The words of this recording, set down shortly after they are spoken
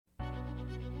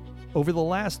Over the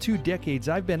last 2 decades,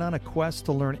 I've been on a quest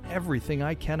to learn everything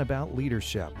I can about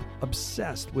leadership,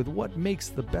 obsessed with what makes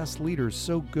the best leaders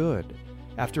so good.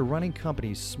 After running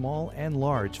companies small and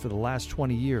large for the last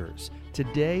 20 years,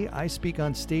 today I speak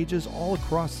on stages all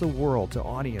across the world to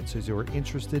audiences who are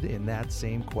interested in that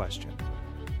same question.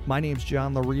 My name's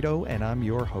John Laurito, and I'm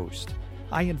your host.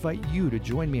 I invite you to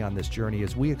join me on this journey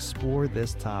as we explore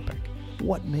this topic.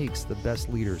 What makes the best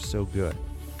leaders so good?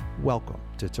 Welcome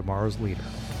to Tomorrow's Leader.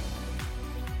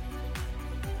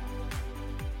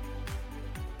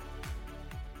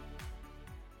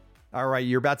 All right,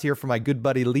 you're about to hear from my good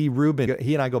buddy Lee Rubin.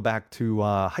 He and I go back to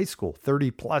high school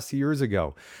 30 plus years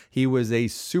ago. He was a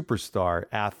superstar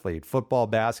athlete, football,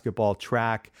 basketball,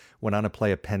 track, went on to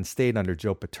play at Penn State under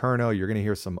Joe Paterno. You're going to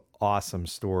hear some awesome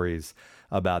stories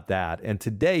about that. And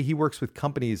today he works with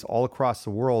companies all across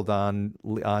the world on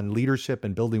leadership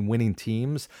and building winning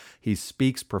teams. He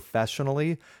speaks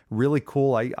professionally. Really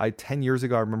cool. I 10 years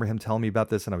ago, I remember him telling me about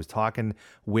this, and I was talking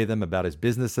with him about his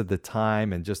business at the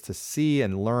time, and just to see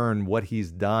and learn what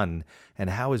he's done and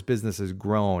how his business has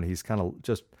grown. He's kind of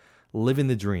just living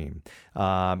the dream,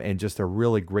 and just a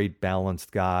really great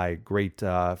balanced guy, great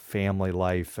family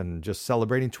life, and just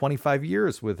celebrating 25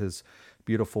 years with his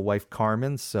beautiful wife,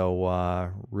 Carmen.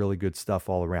 So really good stuff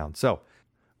all around. So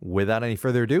without any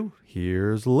further ado,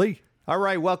 here's Lee. All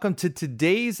right, welcome to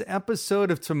today's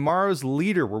episode of Tomorrow's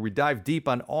Leader, where we dive deep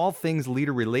on all things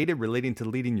leader related, relating to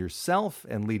leading yourself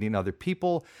and leading other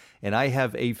people. And I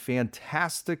have a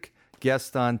fantastic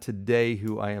guest on today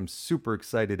who I am super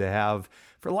excited to have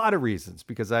for a lot of reasons,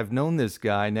 because I've known this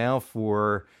guy now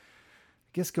for, I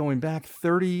guess, going back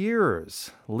 30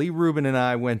 years. Lee Rubin and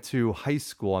I went to high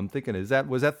school. I'm thinking,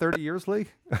 was that 30 years, Lee?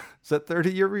 Is that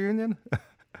 30-year reunion?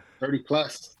 30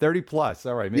 plus. 30 plus.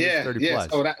 All right. Maybe yeah, 30 yeah. plus.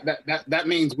 So that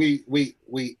means we're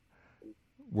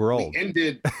old.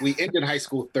 We ended high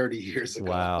school 30 years ago.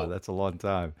 Wow, that's a long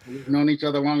time. We've known each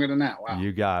other longer than that. Wow.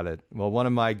 You got it. Well, one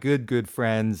of my good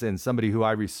friends and somebody who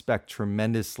I respect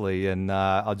tremendously, and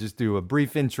I'll just do a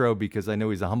brief intro because I know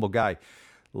he's a humble guy.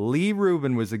 Lee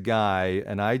Rubin was a guy,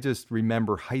 and I just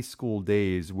remember high school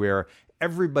days where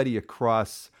everybody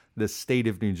across the state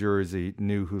of New Jersey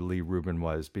knew who Lee Rubin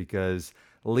was, because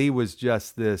Lee was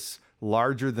just this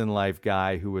larger-than-life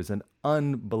guy who was an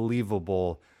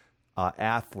unbelievable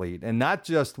athlete, and not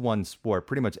just one sport,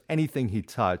 pretty much anything he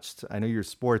touched. I know your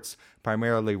sports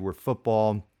primarily were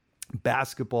football,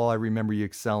 basketball. I remember you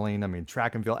excelling. I mean,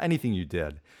 track and field, anything you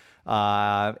did.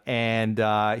 And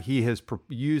he has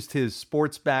used his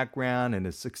sports background and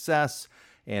his success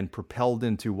and propelled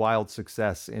into wild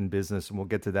success in business. And we'll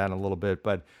get to that in a little bit.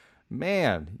 But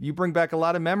man, you bring back a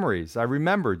lot of memories. I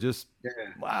remember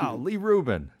wow, Lee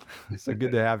Rubin. So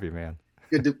good to have you, man.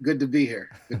 Good to be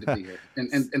here. Good to be here.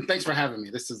 And thanks for having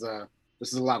me. This is a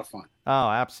lot of fun. Oh,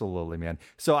 absolutely, man.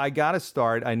 So I got to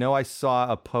start. I know I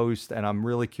saw a post, and I'm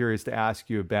really curious to ask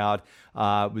you about,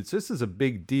 this is a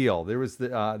big deal. There was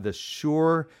the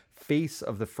Shore face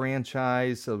of the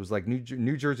franchise. So it was like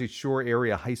New Jersey Shore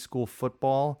area high school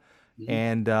football. Mm-hmm.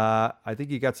 And I think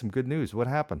you got some good news. What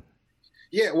happened?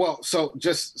 Yeah, well, so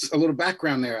just a little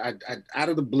background there. I out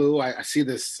of the blue, I see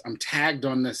this, I'm tagged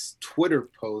on this Twitter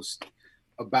post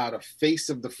about a face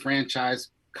of the franchise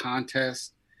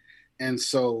contest. And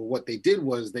so what they did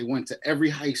was they went to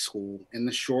every high school in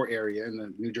the Shore area, in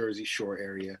the New Jersey Shore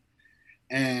area,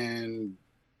 and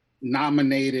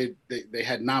nominated, they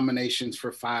had nominations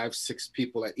for 5-6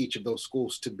 people at each of those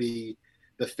schools to be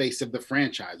the face of the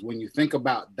franchise. When you think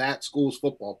about that school's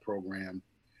football program,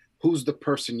 who's the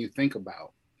person you think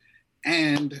about?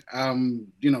 And,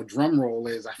 drum roll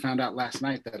is, I found out last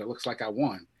night that it looks like I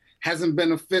won. Hasn't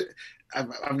been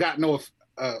I've got no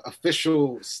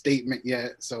official statement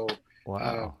yet. So,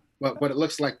 wow. But it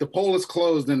looks like the poll is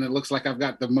closed, and it looks like I've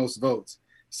got the most votes.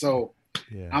 So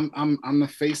yeah. I'm the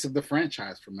face of the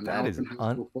franchise from an That is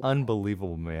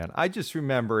unbelievable, man. I just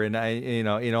remember, and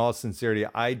in all sincerity,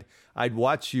 I'd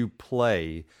watch you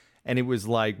play, and it was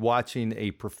like watching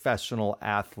a professional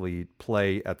athlete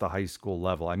play at the high school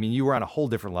level. I mean, you were on a whole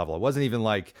different level. It wasn't even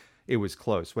like it was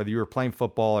close. Whether you were playing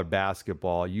football or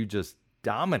basketball, you just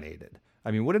dominated.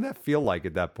 I mean, what did that feel like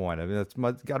at that point? I mean, it's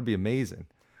got to be amazing.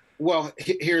 Well,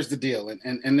 here's the deal.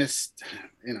 And this,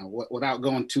 without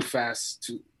going too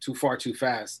far too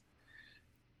fast,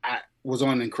 I was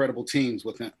on incredible teams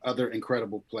with other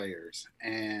incredible players.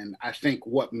 And I think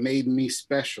what made me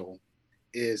special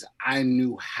is I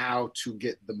knew how to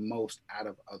get the most out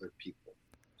of other people.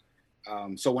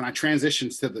 So when I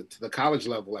transitioned to the college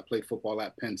level, I played football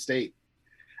at Penn State.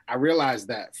 I realized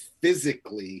that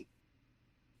physically,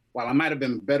 while I might have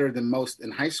been better than most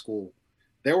in high school,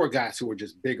 there were guys who were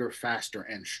just bigger, faster,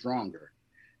 and stronger.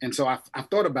 And so I've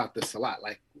thought about this a lot.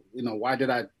 Like, why did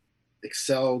I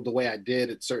excel the way I did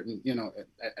at certain,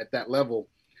 at that level?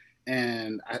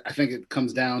 And I think it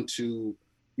comes down to,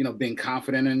 being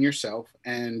confident in yourself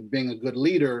and being a good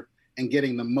leader and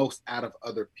getting the most out of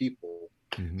other people.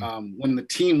 Mm-hmm. When the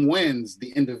team wins,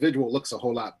 the individual looks a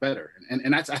whole lot better.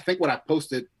 And that's, I think, what I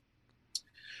posted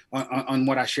on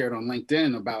what I shared on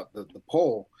LinkedIn about the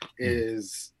poll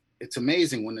is, it's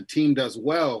amazing when the team does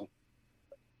well,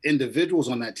 individuals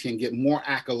on that team get more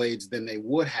accolades than they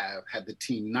would have had the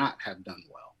team not have done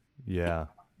well. Yeah,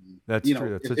 that's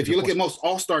true. That's if you look at most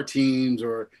all-star teams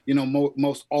or,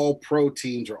 most all-pro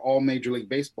teams or all Major League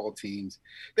Baseball teams,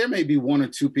 there may be one or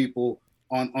two people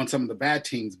on some of the bad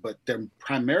teams, but they're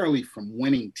primarily from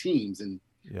winning teams. And,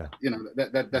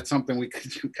 that's something we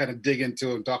could kind of dig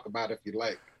into and talk about if you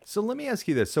like. So let me ask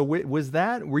you this. So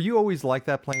were you always like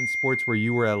that playing sports where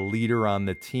you were a leader on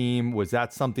the team? Was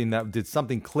that did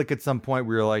something click at some point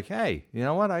where you're like, hey, you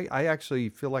know what? I actually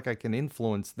feel like I can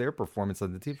influence their performance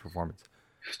and the team's performance.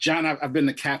 John, I've been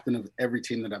the captain of every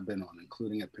team that I've been on,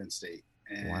 including at Penn State.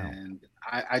 And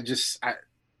wow.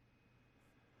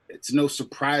 It's no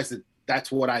surprise that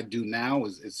that's what I do now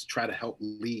is try to help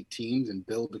lead teams and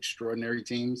build extraordinary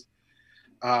teams.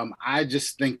 I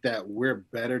just think that we're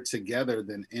better together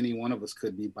than any one of us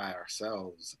could be by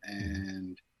ourselves.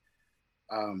 And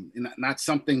not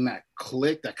something that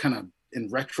clicked. I kind of, in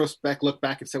retrospect, look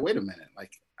back and say, wait a minute,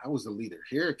 like I was the leader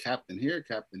here, captain here,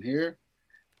 captain here.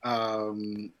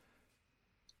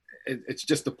 It's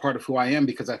just a part of who I am,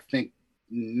 because I think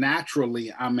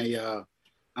naturally I'm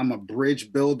a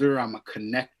bridge builder. I'm a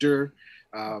connector.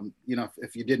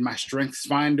 If you did my strengths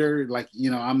finder, like,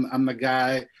 I'm the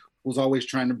guy who's always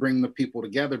trying to bring the people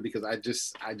together, because I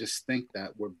just think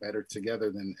that we're better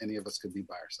together than any of us could be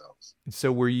by ourselves.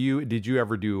 So did you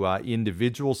ever do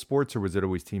individual sports, or was it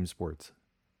always team sports?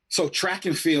 So track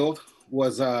and field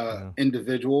was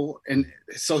individual. And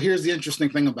so here's the interesting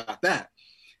thing about that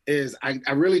is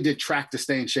I really did track to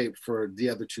stay in shape for the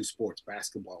other two sports,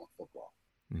 basketball and football.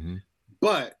 Mm-hmm.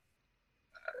 But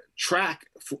track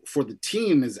for the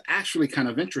team is actually kind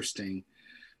of interesting.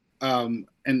 And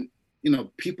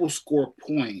people score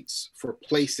points for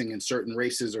placing in certain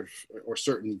races or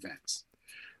certain events,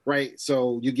 right?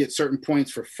 So you get certain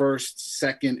points for first,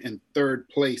 second, and third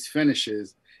place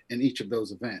finishes in each of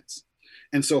those events.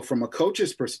 And so from a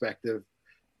coach's perspective,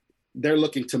 they're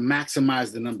looking to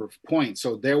maximize the number of points.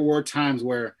 So there were times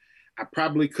where I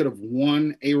probably could have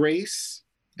won a race,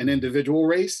 an individual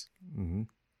race. Mm-hmm.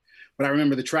 But I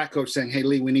remember the track coach saying, hey,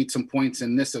 Lee, we need some points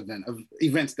in this event, of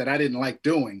events that I didn't like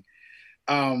doing.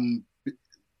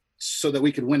 So that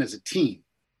we could win as a team.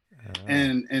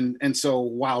 And so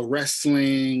while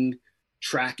wrestling,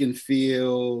 track and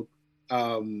field,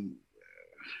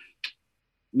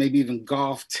 maybe even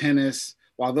golf, tennis,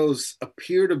 while those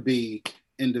appear to be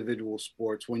individual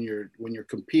sports, when you're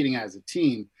competing as a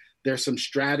team, there's some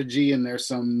strategy and there's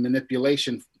some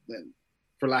manipulation,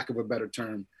 for lack of a better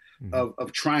term, mm-hmm.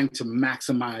 of trying to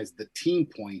maximize the team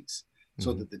points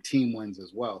so mm-hmm. that the team wins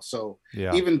as well. So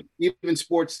even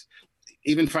sports,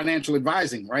 even financial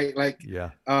advising, right? Like,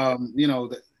 you're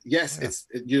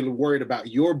worried about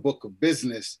your book of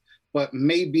business, but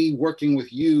maybe working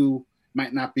with you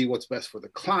might not be what's best for the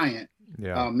client.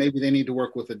 Maybe they need to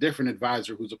work with a different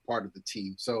advisor who's a part of the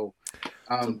team. So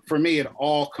for me, it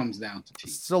all comes down to team.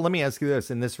 So let me ask you this,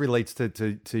 and this relates to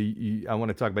I want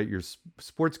to talk about your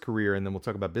sports career, and then we'll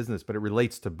talk about business, but it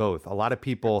relates to both. A lot of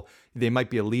people, they might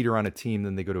be a leader on a team,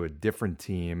 then they go to a different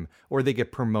team, or they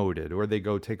get promoted, or they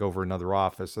go take over another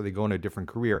office, or they go in a different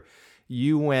career.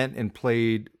 You went and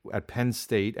played at Penn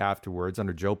State afterwards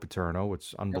under Joe Paterno,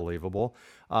 which is unbelievable.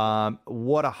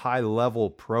 What a high-level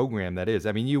program that is.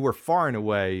 I mean, you were far and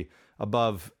away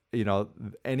above,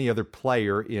 any other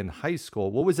player in high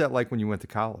school. What was that like when you went to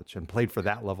college and played for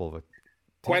that level of a team?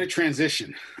 Quite a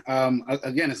transition.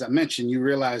 Again, as I mentioned, you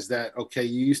realize that, okay,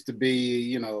 you used to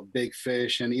be, a big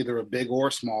fish in either a big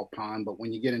or small pond, but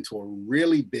when you get into a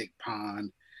really big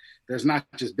pond, there's not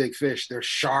just big fish, there's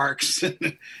sharks,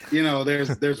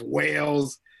 there's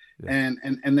whales, and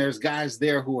there's guys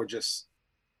there who are just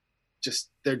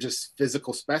they're just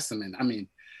physical specimen. I mean,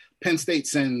 Penn State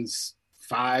sends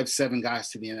 5-7 guys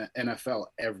to the NFL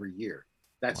every year.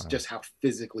 That's just how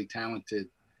physically talented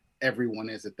everyone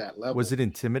is at that level. Was it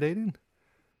intimidating?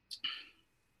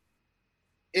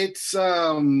 It's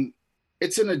an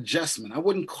adjustment. I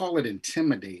wouldn't call it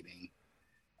intimidating,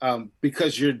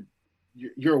 because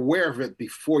you're aware of it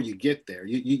before you get there.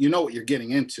 You know what you're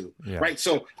getting into, right?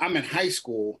 So I'm in high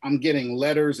school. I'm getting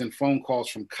letters and phone calls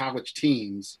from college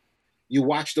teams. You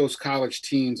watch those college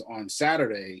teams on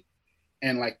Saturday,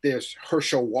 and like there's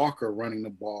Herschel Walker running the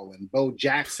ball and Bo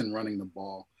Jackson running the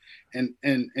ball. And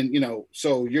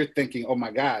so you're thinking, oh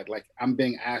my God, like I'm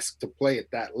being asked to play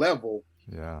at that level.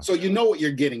 Yeah. So you know what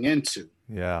you're getting into.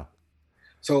 Yeah.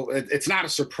 So it's not a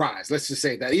surprise. Let's just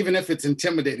say that even if it's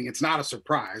intimidating, it's not a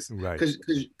surprise, Right.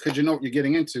 Because you know what you're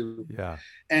getting into. Yeah.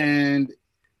 And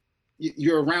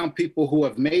you're around people who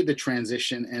have made the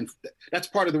transition. And that's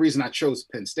part of the reason I chose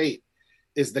Penn State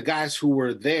is the guys who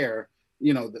were there,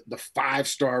 the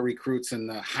 5-star recruits and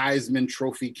the Heisman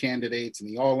Trophy candidates and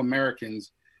the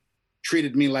All-Americans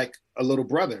treated me like a little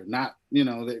brother, not,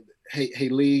 hey,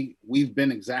 Lee, we've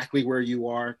been exactly where you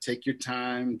are. Take your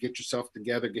time, get yourself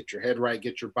together, get your head right,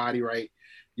 get your body right.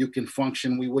 You can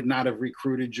function. We would not have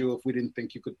recruited you if we didn't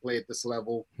think you could play at this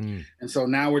level. And so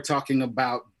now we're talking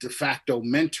about de facto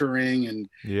mentoring and,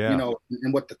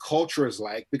 and what the culture is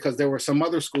like, because there were some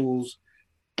other schools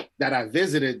that I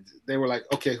visited. They were like,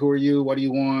 okay, who are you? What do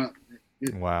you want?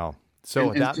 Wow.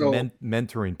 So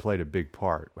mentoring played a big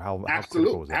part. How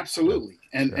critical was that? Absolutely.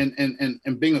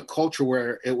 And being a culture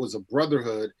where it was a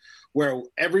brotherhood, where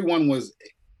everyone was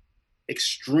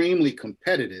extremely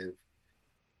competitive,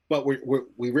 but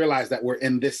we realized that we're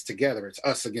in this together. It's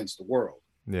us against the world.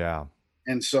 Yeah.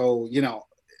 And so,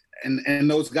 and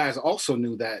those guys also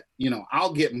knew that,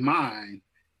 I'll get mine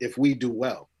if we do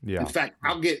well. Yeah. In fact,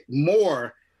 I'll get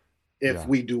more if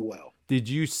we do well. Did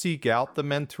you seek out the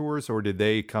mentors, or did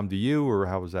they come to you, or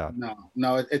how was that?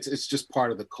 No, it's just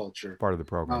part of the culture, part of the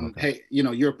program. Okay. Hey,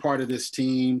 you're part of this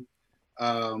team.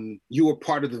 You were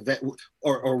part of the vet,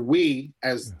 or we,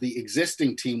 as the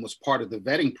existing team, was part of the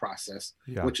vetting process,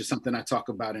 which is something I talk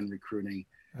about in recruiting.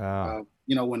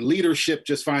 When leadership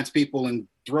just finds people and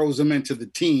throws them into the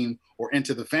team or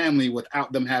into the family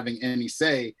without them having any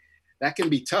say, that can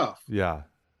be tough. Yeah.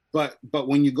 But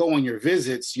when you go on your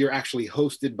visits, you're actually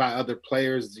hosted by other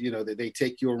players, that they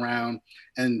take you around,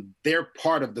 and they're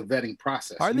part of the vetting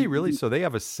process. Are they really? So they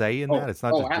have a say in that? It's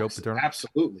not just Joe Paterno?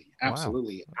 Absolutely.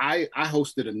 Wow. I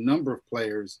hosted a number of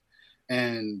players,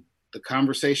 and the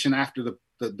conversation after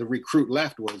the recruit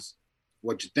left was,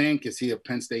 what you think? Is he a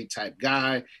Penn State type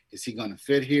guy? Is he going to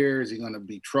fit here? Is he going to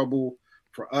be trouble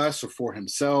for us or for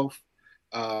himself?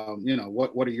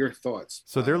 What are your thoughts?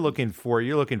 So you're looking for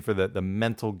the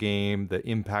mental game, the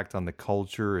impact on the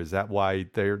culture. Is that why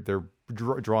they're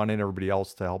drawing in everybody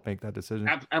else to help make that decision?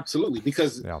 Absolutely,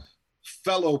 because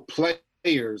fellow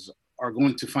players are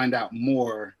going to find out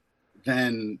more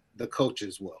than the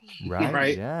coaches will. Right.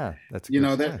 Right. Yeah. That's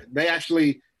they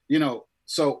actually,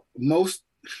 so most.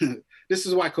 This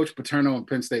is why Coach Paterno in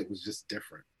Penn State was just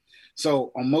different.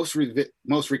 So on most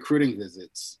recruiting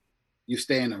visits, you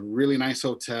stay in a really nice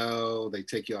hotel. They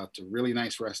take you out to really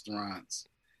nice restaurants.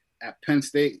 At Penn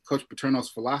State, Coach Paterno's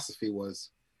philosophy was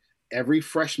every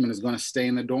freshman is going to stay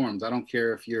in the dorms. I don't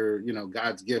care if you're,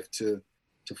 God's gift to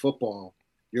football.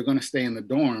 You're going to stay in the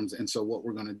dorms. And so what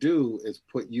we're going to do is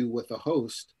put you with a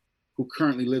host who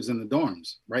currently lives in the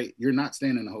dorms, right? You're not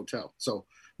staying in a hotel. So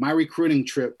my recruiting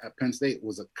trip at Penn State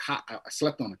was a cot. I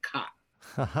slept on a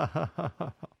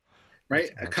cot. Right?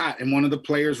 A cot in one of the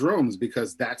players' rooms,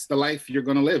 because that's the life you're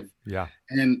going to live. Yeah.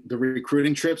 And the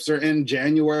recruiting trips are in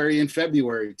January and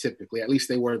February, typically, at least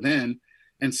they were then.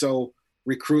 And so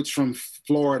recruits from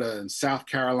Florida and South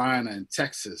Carolina and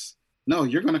Texas, no,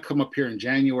 you're going to come up here in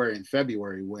January and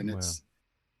February when it's,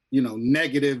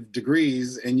 negative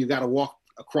degrees and you got to walk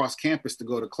across campus to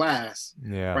go to class.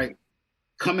 Yeah. Right.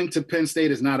 Coming to Penn State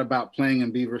is not about playing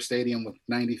in Beaver Stadium with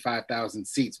 95,000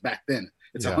 seats back then.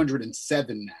 It's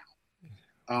 107 now.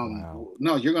 Wow.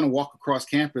 No, you're going to walk across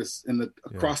campus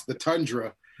across the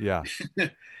tundra. Yeah.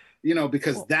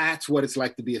 Because that's what it's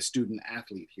like to be a student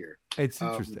athlete here. It's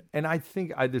interesting. And I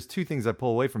think there's two things I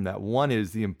pull away from that. One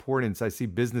is the importance. I see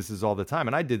businesses all the time,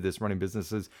 and I did this running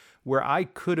businesses, where I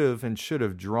could have and should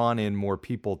have drawn in more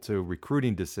people to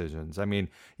recruiting decisions. I mean,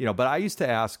 but I used to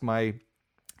ask my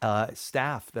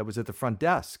staff that was at the front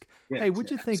desk, hey,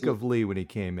 what'd you think of Lee when he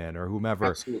came in, or whomever?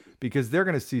 Absolutely. Because they're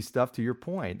going to see stuff, to your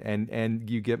point, and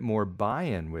you get more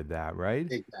buy-in with that, right?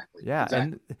 Exactly. Yeah.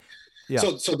 Exactly.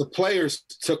 And so the players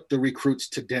took the recruits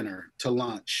to dinner, to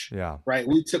lunch. Yeah. Right.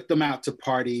 We took them out to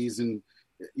parties, and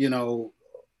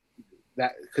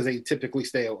that because they typically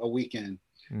stay a weekend.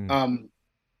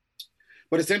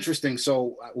 But it's interesting.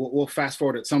 So we'll fast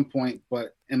forward at some point.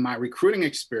 But in my recruiting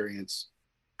experience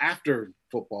after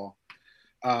football,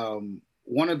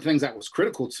 one of the things that was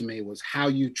critical to me was how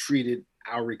you treated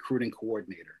our recruiting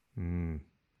coordinator.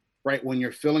 Right? When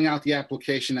you're filling out the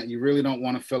application that you really don't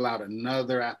want to fill out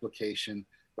another application,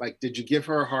 like, did you give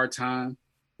her a hard time?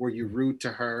 Were you rude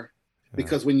to her?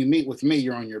 because when you meet with me,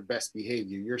 you're on your best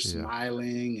behavior. You're Yeah.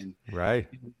 smiling and Right.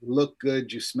 you look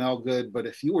good, you smell good. But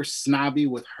if you were snobby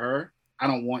with her, I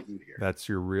don't want you here. That's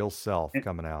your real self And,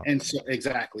 coming out. and so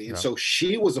exactly. And Yeah. so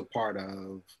she was a part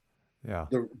of Yeah.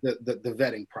 the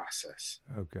vetting process.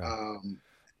 Okay.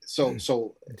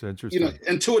 So It's interesting.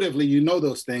 intuitively,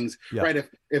 those things, Yeah. right?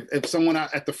 If someone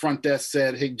out at the front desk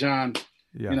said, "Hey, John,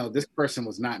 Yeah. this person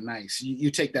was not nice,"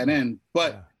 you take that in.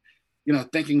 But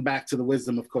thinking back to the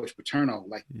wisdom of Coach Paterno,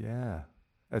 like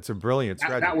that's a brilliant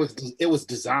strategy. it was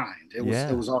designed. It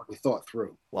was already thought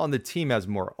through. Well, and the team has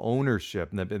more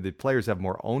ownership, and the players have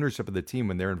more ownership of the team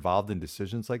when they're involved in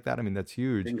decisions like that. I mean, that's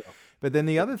huge. Bingo. But then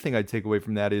the other thing I take away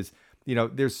from that is,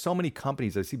 there's so many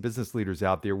companies. I see business leaders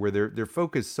out there where they're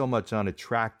focused so much on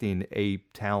attracting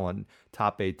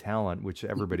top A talent, which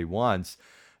everybody wants,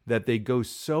 that they go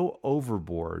so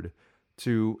overboard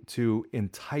to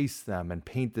entice them and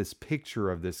paint this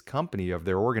picture of this company, of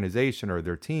their organization or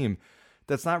their team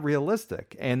that's not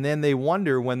realistic. And then they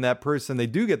wonder when they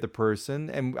do get the person,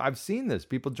 and I've seen this,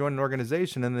 people join an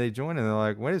organization and they join and they're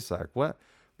like, wait a sec, what?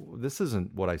 This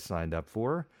isn't what I signed up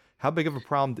for. How big of a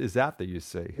problem is that you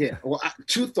see? Yeah, well,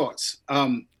 two thoughts.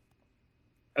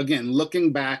 Again,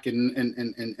 looking back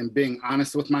and being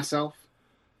honest with myself,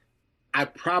 I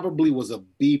probably was a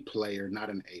B player, not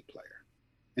an A player,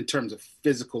 in terms of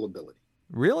physical ability.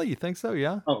 Really? You think so?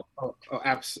 Yeah.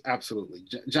 Absolutely,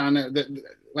 John.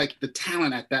 The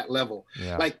talent at that level,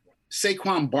 like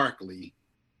Saquon Barkley,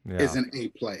 is an A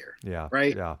player. Yeah.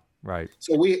 Right. Yeah. Right.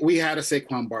 So we had a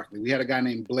Saquon Barkley. We had a guy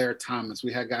named Blair Thomas.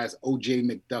 We had guys O.J.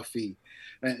 McDuffie,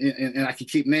 and I could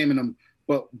keep naming them.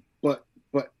 But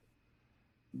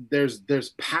there's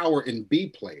power in B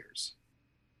players.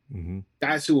 Mm-hmm.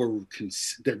 Guys who are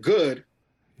they're good.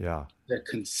 Yeah. They're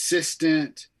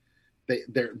consistent.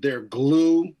 They're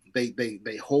glue.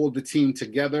 They hold the team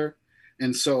together.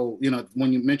 And so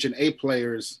when you mention A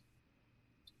players,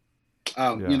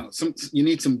 you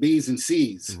need some B's and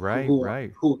C's, who are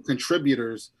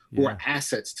contributors, who are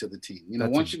assets to the team.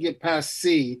 Once you get past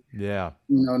C, now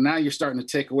you're starting to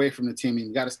take away from the team, and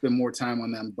you got to spend more time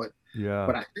on them. But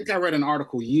I think I read an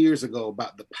article years ago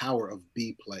about the power of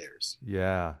B players.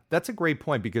 Yeah, that's a great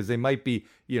point, because they might be,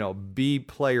 B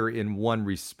player in one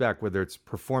respect, whether it's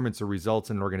performance or results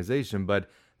in an organization, but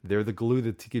they're the glue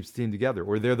that keeps the team together,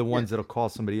 or they're the ones that'll call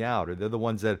somebody out, or they're the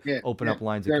ones that open up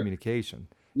lines of communication.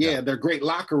 Yeah, they're great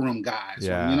locker room guys.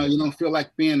 Yeah. You don't feel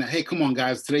like being hey, come on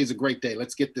guys, today's a great day.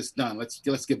 Let's get this done. Let's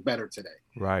get better today.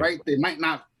 Right. They might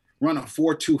not run a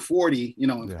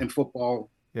 4.240, in football.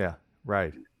 Yeah.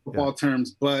 Right. Football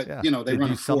terms, but they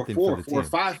run a 4.4,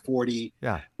 4.540.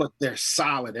 Yeah. But they're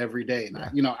solid every day. And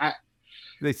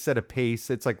they set a pace.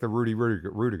 It's like the Rudy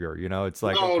Rudiger, it's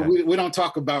like, we don't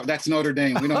talk about, that's Notre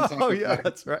Dame. We don't talk about it.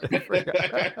 That's right.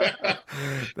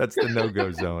 That's the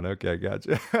no-go zone. Okay,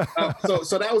 gotcha.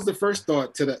 So that was the first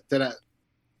thought to that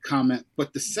comment.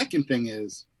 But the second thing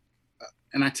is,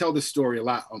 and I tell this story a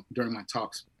lot during my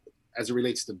talks as it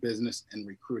relates to business and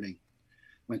recruiting.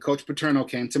 When Coach Paterno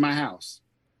came to my house,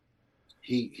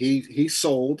 he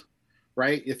sold.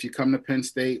 Right? If you come to Penn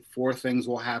State, 4 things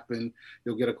will happen.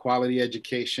 You'll get a quality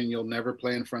education. You'll never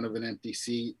play in front of an empty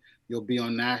seat. You'll be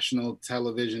on national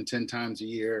television 10 times a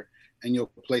year, and you'll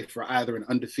play for either an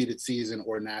undefeated season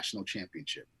or a national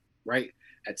championship. Right?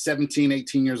 At 17,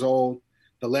 18 years old,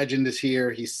 the legend is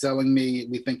here. He's selling me.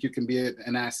 We think you can be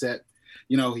an asset.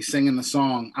 He's singing the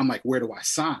song. I'm like, where do I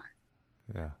sign?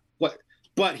 Yeah.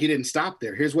 But he didn't stop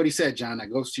there. Here's what he said, John.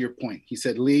 That goes to your point. He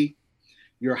said, Lee,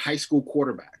 you're a high school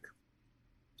quarterback.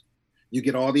 You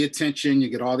get all the attention, you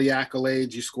get all the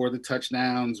accolades, you score the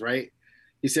touchdowns, right?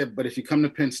 He said, but if you come to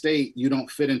Penn State, you don't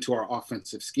fit into our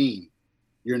offensive scheme.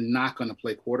 You're not going to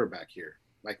play quarterback here.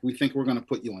 Like, we think we're going to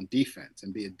put you on defense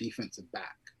and be a defensive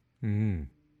back. Mm-hmm.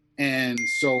 And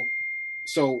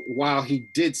so while he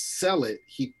did sell it,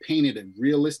 he painted a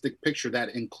realistic picture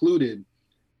that included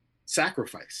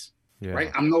sacrifice,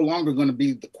 right? I'm no longer going to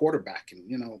be the quarterback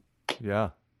and,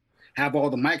 have all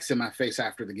the mics in my face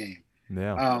after the game.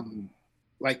 Yeah.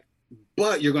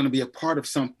 But you're going to be a part of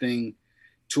something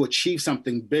to achieve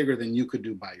something bigger than you could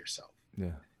do by yourself.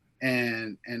 Yeah.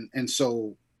 And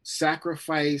so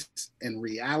sacrifice and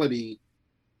reality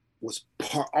was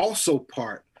also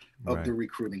part of the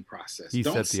recruiting process. He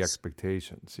set the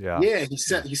expectations. Yeah. Yeah.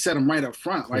 He set them right up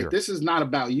front. Clear. Like, this is not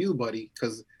about you, buddy.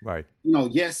 Cause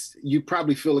yes, you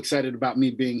probably feel excited about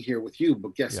me being here with you,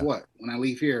 but guess what? When I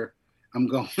leave here, I'm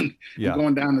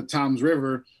going down to Tom's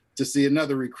River to see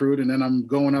another recruit, and then I'm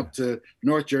going up to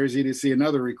North Jersey to see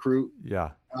another recruit.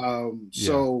 Yeah.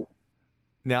 So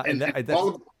now,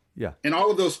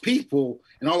 all of those people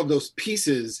and all of those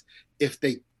pieces, if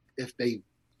they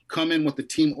come in with the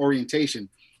team orientation,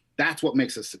 that's what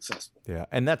makes us successful. Yeah.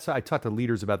 And I talk to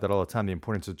leaders about that all the time, the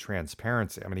importance of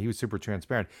transparency. I mean, he was super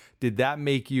transparent. Did that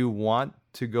make you want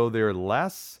to go there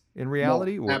less in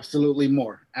reality? More, absolutely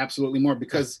more. Absolutely more,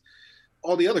 because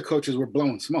all the other coaches were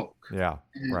blowing smoke. Yeah.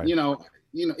 And, right.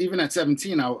 Even at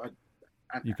 17,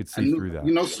 you could see through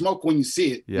that. Smoke when you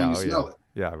see it, yeah, when you smell it.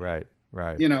 Yeah, right.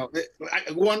 Right.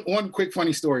 One quick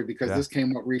funny story, because this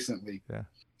came up recently. Yeah.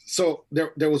 So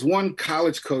there was one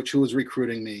college coach who was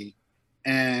recruiting me.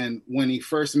 And when he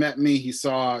first met me, he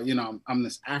saw, I'm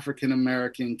this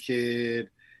African-American kid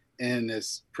in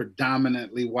this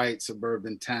predominantly white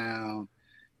suburban town.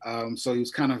 So he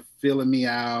was kind of feeling me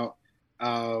out.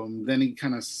 Then he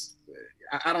kind of,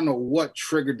 I don't know what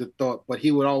triggered the thought, but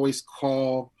he would always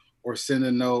call or send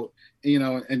a note,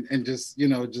 and just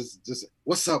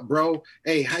what's up, bro?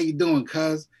 Hey, how you doing,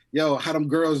 cuz? Yo, how them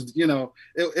girls,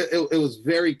 it was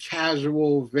very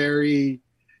casual, very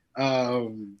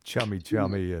chummy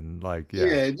and like,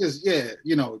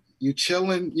 you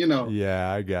chilling,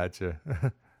 Yeah, I gotcha.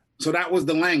 So that was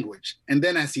the language. And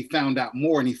then as he found out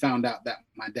more, and he found out that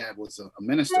my dad was a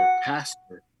minister, a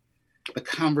pastor, the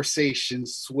conversation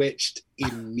switched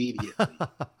immediately.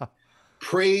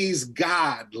 Praise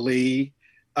God, Lee.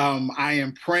 I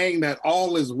am praying that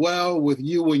all is well with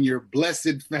you and your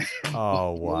blessed family.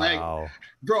 Oh, wow.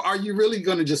 Bro, are you really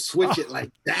going to just switch it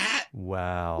like that?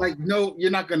 Wow. Like, no, you're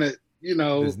not going to,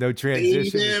 there's no transition.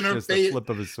 It's just a flip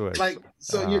of a switch. Like,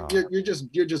 so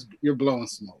you're blowing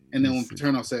smoke. And then when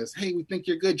Paterno says, hey, we think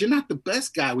you're good. You're not the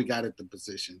best guy we got at the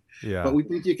position. Yeah. But we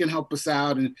think you can help us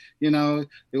out. And,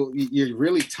 you're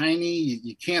really tiny.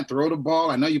 You can't throw the ball.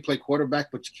 I know you play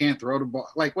quarterback, but you can't throw the ball.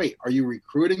 Like, wait, are you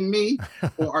recruiting me,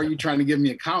 or are you trying to give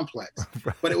me a complex?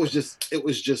 Right. But it was just,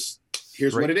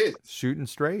 here's straight, what it is. Shooting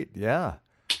straight. Yeah.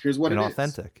 Here's what it is. And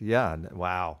authentic. Yeah.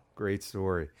 Wow. Great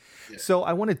story. Yeah. So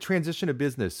I want to transition to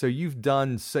business. So you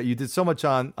did so much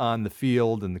on the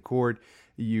field and the court.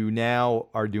 You now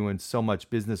are doing so much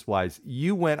business wise.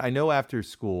 You went, I know after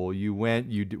school, you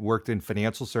worked in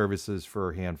financial services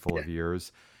for a handful of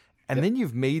years. And then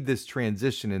you've made this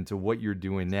transition into what you're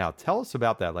doing now. Tell us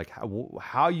about that, like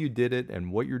how you did it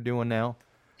and what you're doing now.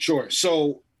 Sure.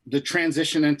 So the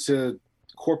transition into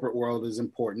corporate world is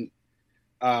important.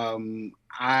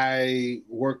 I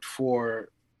worked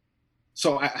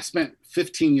so I spent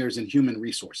 15 years in human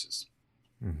resources,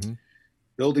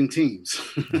 building teams,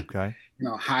 okay.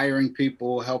 Hiring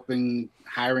people, helping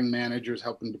hiring managers,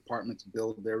 helping departments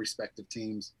build their respective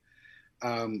teams.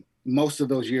 Most of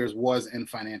those years was in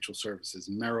financial services,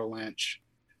 Merrill Lynch,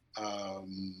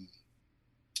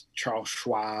 Charles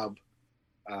Schwab.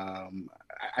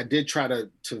 I did try to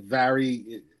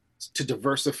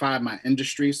diversify my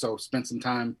industry. So spent some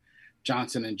time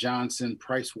Johnson & Johnson,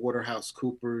 Price Waterhouse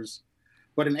Coopers,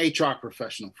 but an HR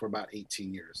professional for about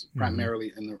 18 years,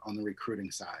 primarily on the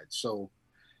recruiting side. So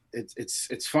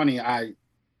it's funny. A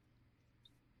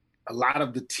lot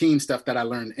of the team stuff that I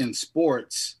learned in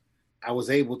sports, I was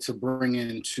able to bring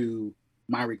into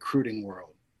my recruiting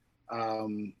world.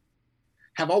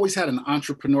 Have always had an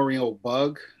entrepreneurial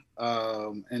bug.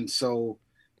 And so,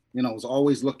 was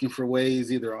always looking for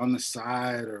ways either on the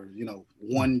side or,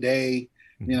 one day,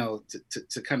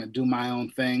 to kind of do my own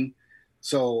thing.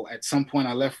 So at some point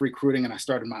I left recruiting and I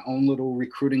started my own little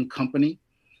recruiting company,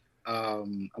 a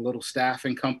little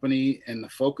staffing company. And the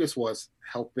focus was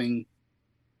helping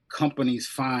companies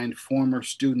find former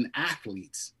student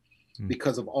athletes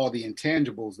because of all the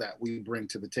intangibles that we bring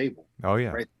to the table. Oh, yeah.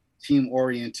 Right? Team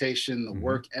orientation, the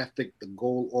work ethic, the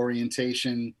goal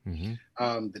orientation,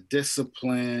 the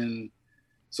discipline.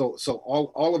 So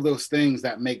all of those things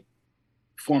that make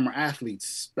former athletes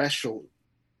special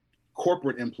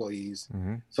corporate employees.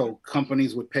 So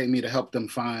companies would pay me to help them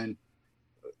find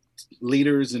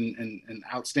leaders and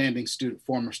outstanding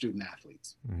former student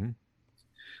athletes.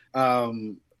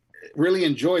 Really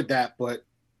enjoyed that, but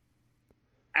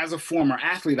as a former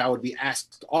athlete, I would be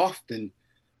asked often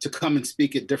to come and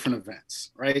speak at different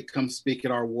events, right? Come speak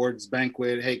at our awards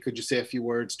banquet. Hey, could you say a few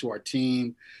words to our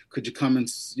team? Could you come and,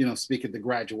 speak at the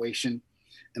graduation?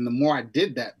 And the more I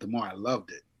did that, the more I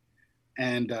loved it.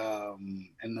 And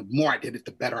the more I did it,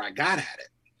 the better I got at it.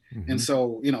 And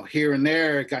so, here and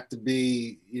there, it got to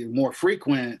be more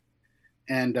frequent.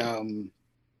 And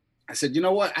I said, you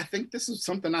know what? I think this is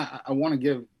something I want to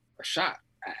give a shot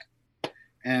at.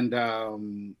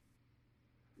 And,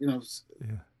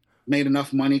 made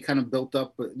enough money, kind of built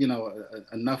up,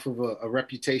 enough of a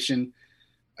reputation.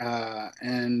 I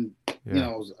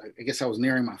guess I was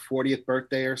nearing my 40th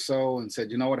birthday or so and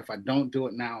said, you know what, if I don't do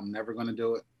it now, I'm never going to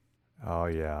do it. Oh,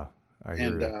 yeah. I hear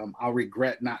and you. I'll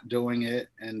regret not doing it.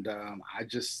 And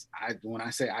when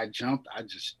I say I jumped, I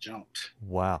just jumped.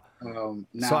 Wow. So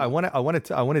Now, I want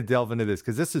to delve into this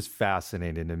because this is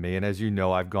fascinating to me. And as you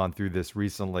know, I've gone through this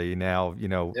recently now,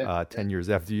 yeah, yeah, 10 years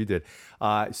after you did.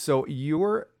 So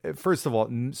you're, first of all,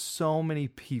 so many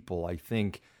people, I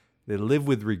think, that live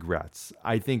with regrets.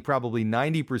 I think probably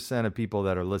 90% of people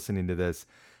that are listening to this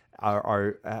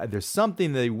there's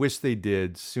something they wish they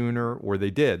did sooner or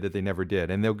they did that they never did.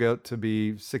 And they'll go to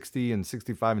be 60 and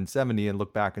 65 and 70 and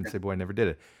look back and yeah. say, boy, I never did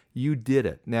it. You did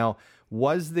it. Now,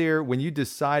 was there, when you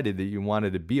decided that you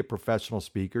wanted to be a professional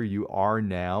speaker, you are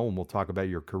now, and we'll talk about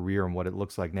your career and what it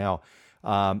looks like now.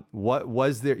 What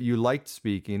was there, you liked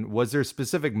speaking. Was there a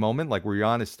specific moment, like were you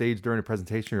on a stage during a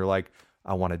presentation, you're like,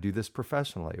 I want to do this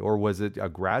professionally? Or was it a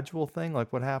gradual thing?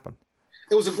 Like what happened?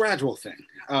 It was a gradual thing.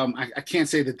 I can't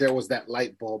say that there was that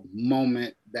light bulb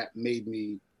moment that made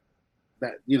me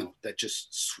that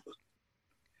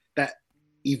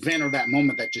event or that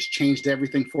moment that just changed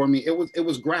everything for me. It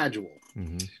was gradual.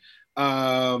 Mm-hmm.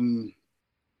 Um,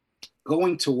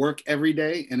 Going to work every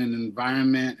day in an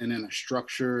environment and in a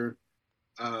structure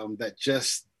that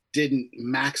just didn't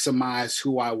maximize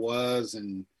who I was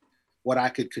and what I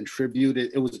could contribute.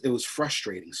 It was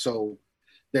frustrating. So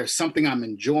there's something I'm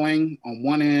enjoying on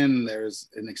one end. There's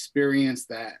an experience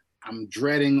that I'm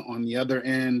dreading on the other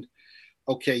end.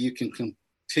 Okay, you can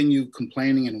continue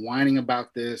complaining and whining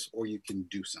about this, or you can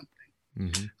do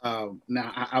something.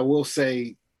 Now, I will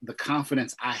say the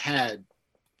confidence I had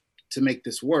to make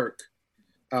this work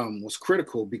was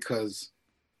critical because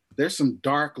there's some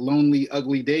dark, lonely,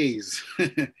 ugly days,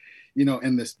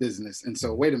 in this business. And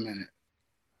so, wait a minute.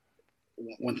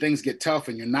 When things get tough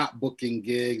and you're not booking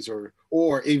gigs or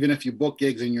even if you book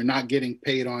gigs and you're not getting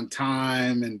paid on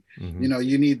time and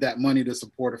you need that money to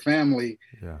support a family,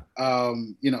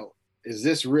 is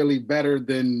this really better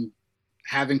than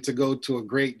having to go to a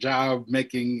great job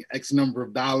making X number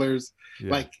of dollars?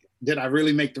 Like, did I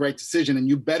really make the right decision? And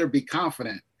you better be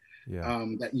confident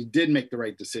that you did make the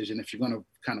right decision if you're going to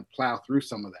kind of plow through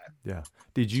some of that. Yeah.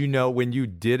 Did you know when you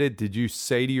did it, did you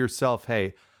say to yourself,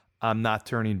 hey, I'm not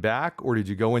turning back? Or did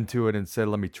you go into it and say,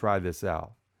 let me try this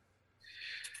out?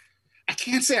 I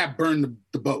can't say I burned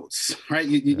the boats, right?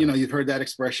 You've heard that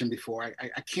expression before.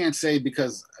 I can't say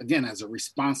because, again, as a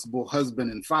responsible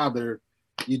husband and father,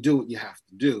 you do what you have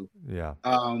to do. Yeah.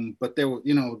 But there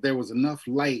was enough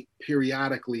light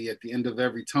periodically at the end of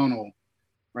every tunnel,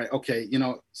 right? Okay,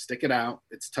 stick it out.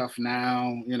 It's tough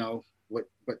now, but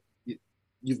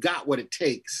you've got what it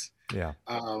takes. Yeah.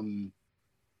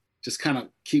 Just kind of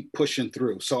keep pushing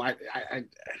through. So I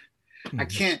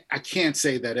can't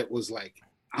say that it was like,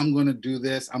 I'm going to do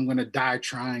this. I'm going to die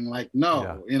trying. Like,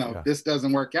 no, this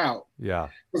doesn't work out. Yeah.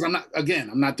 Because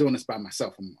I'm not doing this by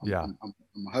myself. I'm a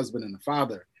husband and a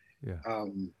father. Yeah.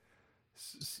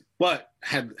 But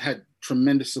had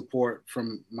tremendous support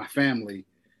from my family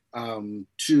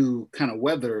to kind of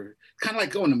weather, kind of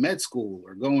like going to med school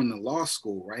or going to law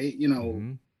school, right?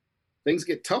 Things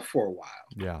get tough for a while.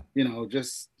 Yeah.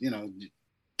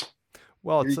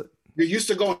 Well, you're used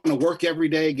to going to work every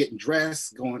day, getting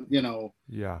dressed, going to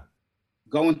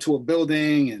a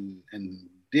building and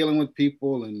dealing with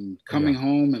people and coming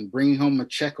home and bringing home a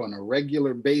check on a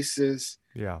regular basis.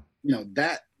 Yeah.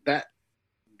 That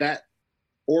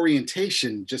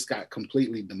orientation just got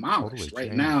completely demolished. Totally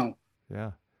right now.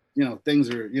 Yeah. Things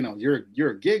are, you're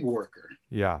a gig worker.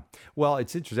 Yeah. Well,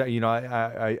 it's interesting.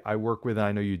 I work with, and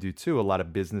I know you do too, a lot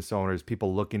of business owners,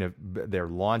 people they're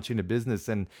launching a business.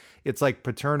 And it's like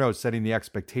Paterno setting the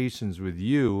expectations with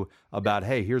you about,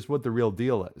 hey, here's what the real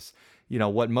deal is.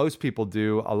 What most people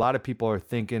do, a lot of people are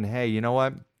thinking, hey, you know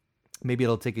what? Maybe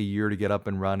it'll take a year to get up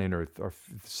and running or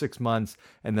 6 months,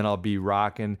 and then I'll be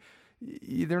rocking.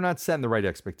 They're not setting the right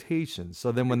expectations.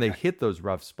 So then when they hit those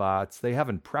rough spots, they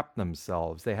haven't prepped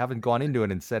themselves. They haven't gone into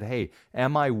it and said, hey,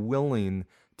 am I willing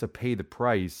to pay the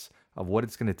price of what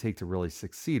it's going to take to really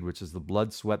succeed, which is the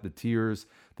blood, sweat, the tears,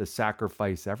 the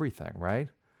sacrifice, everything, right?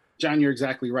 John, you're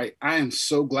exactly right. I am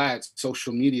so glad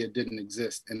social media didn't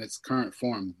exist in its current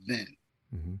form then,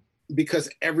 because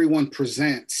everyone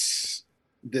presents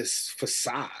this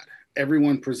facade.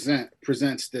 Everyone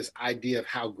presents this idea of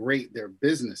how great their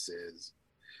business is,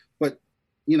 but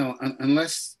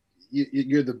unless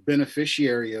you're the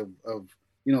beneficiary of a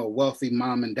wealthy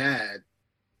mom and dad,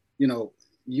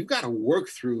 you've got to work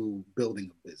through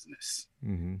building a business,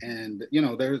 and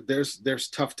there's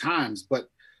tough times. But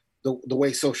the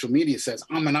way social media says,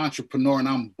 I'm an entrepreneur and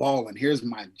I'm balling. Here's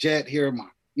my jet. Here are my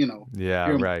here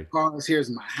are my cars. Here's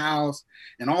my house,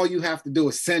 and all you have to do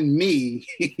is send me,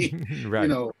 right.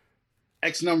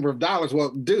 X number of dollars. Well,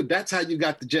 dude, that's how you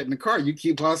got the jet in the car. You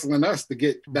keep hustling us to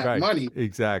get that Right. money.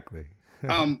 Exactly.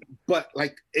 But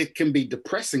like it can be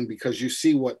depressing because you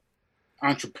see what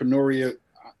entrepreneurial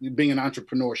being an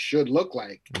entrepreneur should look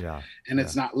like. Yeah. And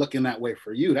it's not looking that way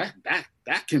for you. That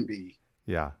can be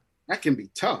that can be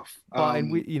tough. Well,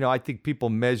 and I think people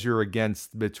measure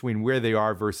against between where they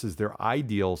are versus their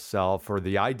ideal self or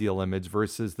the ideal image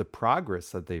versus the progress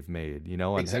that they've made,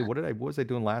 and Exactly. hey, what was I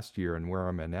doing last year and where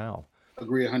am I now?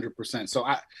 Agree 100%. So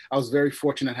I was very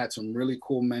fortunate, had some really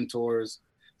cool mentors,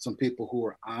 some people who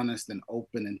were honest and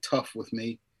open and tough with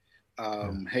me.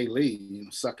 Hey Lee,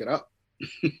 suck it up.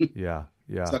 Yeah.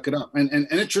 Yeah. Suck it up. And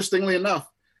interestingly enough,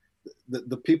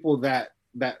 the people that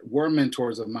were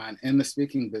mentors of mine in the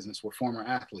speaking business were former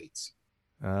athletes.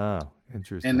 Oh,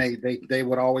 interesting. And they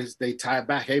would always tie it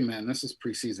back. Hey man, this is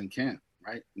preseason camp,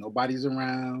 right? Nobody's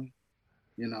around.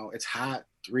 It's hot,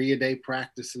 3-a-day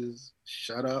practices.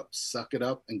 Shut up, suck it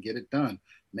up, and get it done.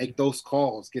 Make those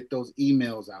calls, get those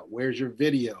emails out. Where's your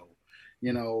video?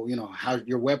 How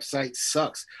your website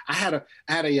sucks. I had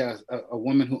a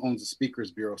woman who owns a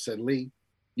speakers bureau said, Lee,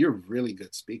 you're a really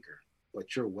good speaker,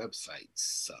 but your website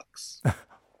sucks.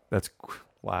 That's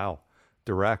wow.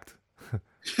 Direct.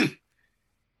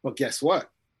 Well, guess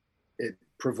what? It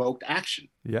provoked action.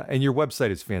 Yeah. And your website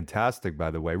is fantastic,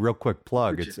 by the way. Real quick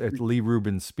plug. It's at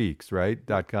LeeRubinSpeaks, right?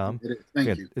 .com. It is.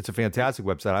 Thank you. It's a fantastic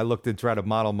website. I looked and tried to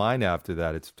model mine after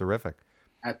that. It's terrific.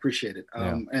 I appreciate it.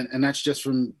 And that's just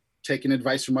from taking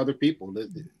advice from other people.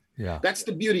 Yeah. That's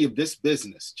the beauty of this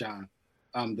business, John.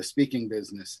 The speaking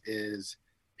business is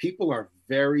people are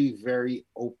very, very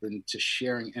open to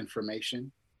sharing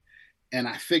information. And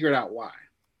I figured out why.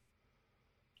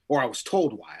 Or I was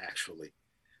told why, actually.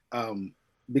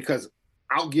 Because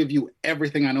I'll give you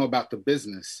everything I know about the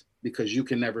business because you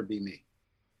can never be me.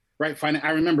 Right?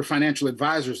 I remember financial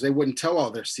advisors, they wouldn't tell all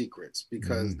their secrets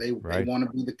because they want to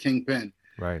be the kingpin.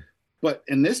 Right. But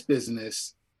in this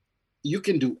business, you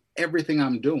can do everything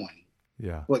I'm doing.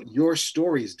 Yeah. But your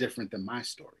story is different than my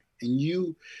story. And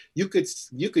you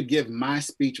could give my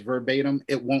speech verbatim,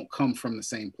 it won't come from the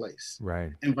same place.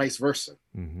 Right. And vice versa.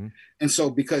 Mm-hmm. And so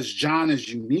because John is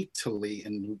unique to Lee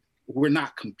and we're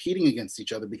not competing against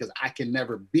each other because I can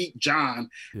never beat John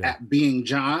at being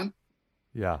John.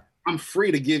 Yeah. I'm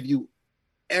free to give you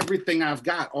everything I've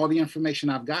got, all the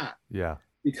information I've got. Yeah.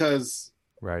 Because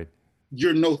we're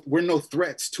no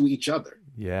threats to each other.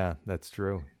 Yeah, that's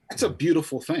true. That's a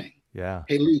beautiful thing. Yeah.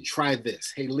 Hey, Lee, try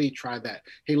this. Hey, Lee, try that.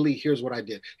 Hey, Lee, here's what I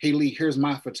did. Hey, Lee, here's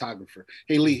my photographer.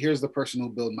 Hey, Lee, here's the person who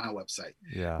built my website.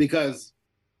 Yeah. Because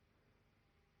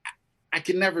I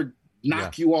can never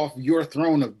knock you off your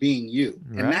throne of being you.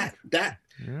 Right.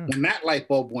 And when that light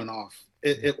bulb went off,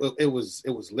 it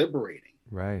was liberating.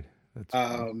 Right.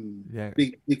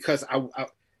 Because I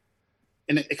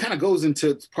and it kind of goes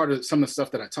into part of some of the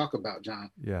stuff that I talk about,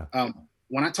 John. Yeah.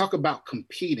 When I talk about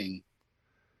competing,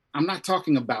 I'm not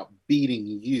talking about beating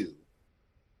you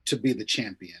to be the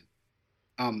champion.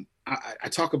 I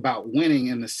talk about winning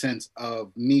in the sense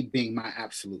of me being my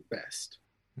absolute best.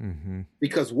 Mm-hmm.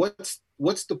 Because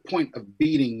what's the point of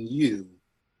beating you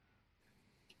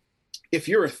if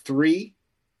you're a 3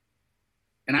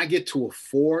 and I get to a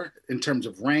 4 in terms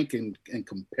of rank and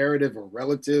comparative or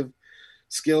relative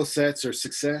skill sets or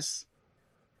success?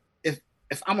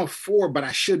 If I'm a 4 but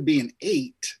I should be an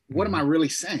 8, what am I really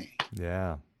saying?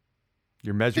 Yeah.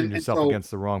 You're measuring yourself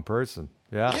against the wrong person.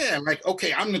 Yeah. Yeah, like,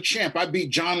 okay, I'm the champ. I beat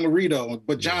John Laredo,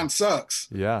 but John sucks.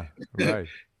 Yeah, right.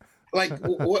 Like,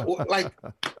 what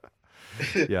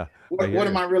yeah. What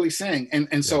am I really saying?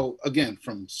 And so again,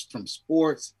 from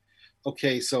sports,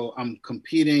 okay, so I'm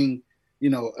competing,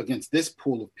 against this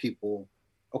pool of people.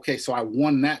 Okay, so I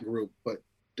won that group, but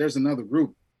there's another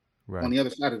group on the other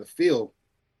side of the field.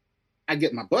 I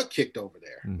get my butt kicked over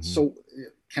there. Mm-hmm. So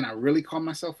can I really call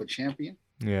myself a champion?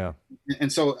 Yeah.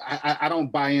 And so I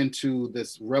don't buy into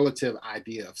this relative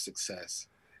idea of success.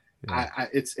 Yeah.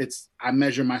 I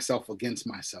measure myself against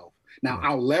myself. Now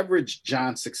I'll leverage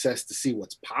John's success to see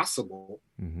what's possible.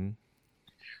 Mm-hmm.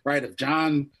 Right. If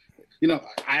John, I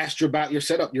asked you about your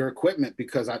setup, your equipment,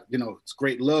 because it's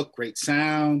great look, great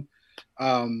sound.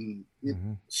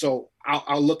 Mm-hmm. So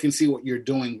I'll look and see what you're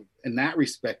doing in that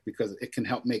respect, because it can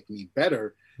help make me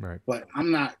better. Right. But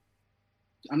I'm not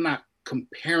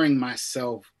comparing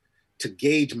myself to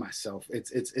gauge myself.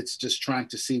 It's just trying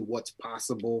to see what's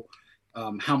possible.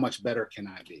 How much better can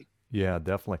I be? Yeah,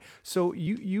 definitely. So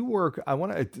you work, I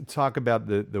want to talk about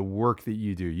the work that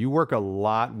you do. You work a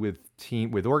lot with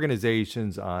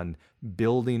organizations on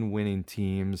building winning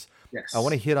teams. Yes. I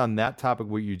want to hit on that topic,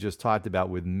 what you just talked about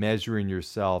with measuring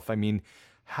yourself. I mean,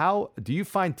 how do you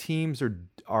find teams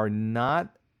are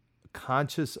not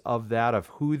conscious of that, of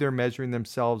who they're measuring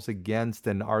themselves against,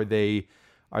 and are they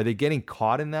getting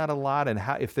caught in that a lot? And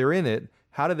how, if they're in it,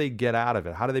 how do they get out of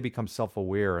it? How do they become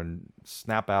self-aware and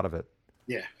snap out of it?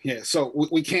 Yeah. So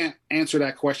we can't answer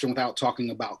that question without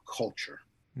talking about culture,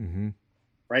 Mm-hmm.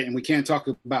 right? And we can't talk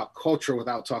about culture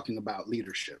without talking about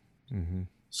leadership. Mm-hmm.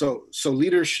 So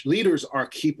leaders are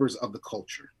keepers of the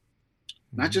culture,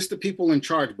 not just the people in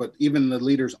charge, but even the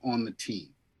leaders on the team,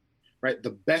 right?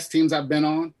 The best teams I've been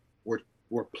on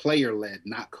were player led,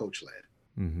 not coach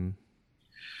led. Mm-hmm.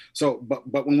 So,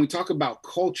 but when we talk about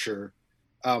culture,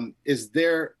 is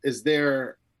there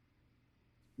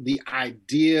the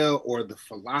idea or the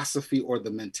philosophy or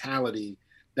the mentality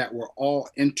that we're all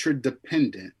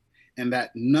interdependent and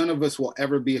that none of us will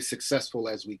ever be as successful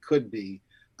as we could be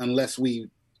unless we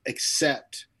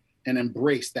accept and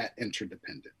embrace that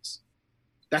interdependence?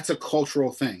 That's a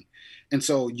cultural thing. And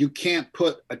so you can't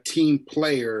put a team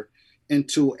player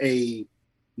into a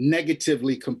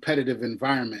negatively competitive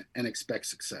environment and expect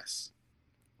success.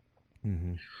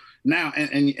 Mm-hmm. Now,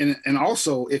 and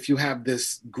also if you have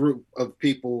this group of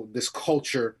people, this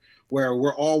culture where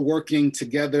we're all working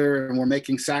together and we're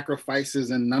making sacrifices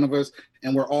and none of us,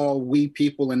 and we're all we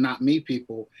people and not me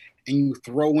people, and you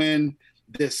throw in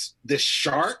this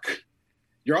shark,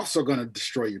 you're also going to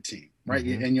destroy your team, right?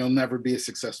 Mm-hmm. And you'll never be as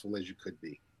successful as you could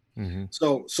be. Mm-hmm.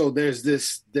 So there's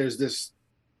this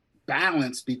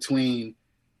balance between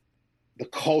the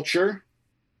culture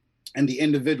and the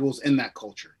individuals in that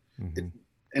culture. Mm-hmm.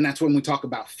 And that's when we talk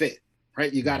about fit,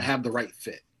 right? You got to have the right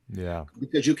fit. Yeah.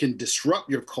 Because you can disrupt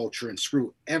your culture and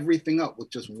screw everything up with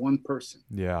just one person.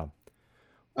 Yeah.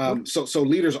 So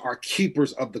leaders are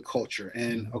keepers of the culture.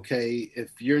 And okay,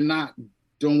 if you're not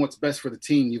doing what's best for the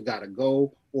team, you've got to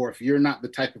go. Or if you're not the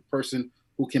type of person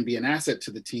who can be an asset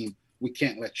to the team, we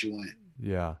can't let you in.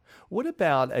 Yeah. What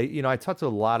about, I talk to a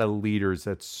lot of leaders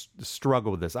that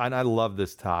struggle with this. And I love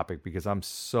this topic because I'm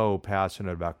so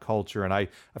passionate about culture. And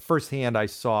firsthand, I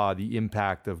saw the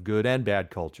impact of good and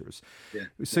bad cultures. Yeah.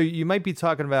 So we might be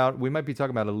talking about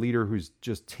a leader who's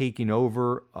just taking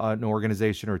over an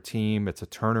organization or team. It's a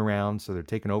turnaround. So they're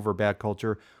taking over a bad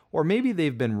culture. Or maybe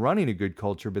they've been running a good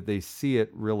culture, but they see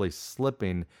it really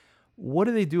slipping. What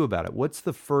do they do about it? What's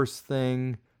the first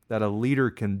thing that a leader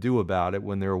can do about it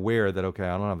when they're aware that, okay,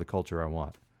 I don't have the culture I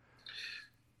want?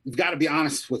 You've got to be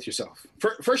honest with yourself.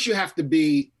 First, you have to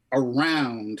be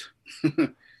around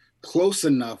close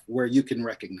enough where you can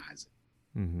recognize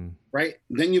it, mm-hmm. right?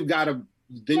 Then you've got to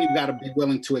be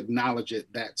willing to acknowledge it,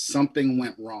 that something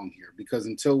went wrong here, because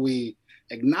until we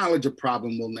acknowledge a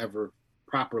problem, we'll never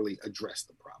properly address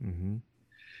the problem.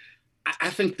 Mm-hmm. I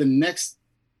think the next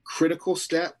critical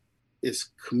step is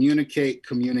communicate.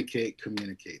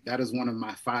 That is one of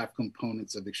my 5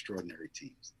 components of extraordinary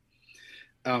teams.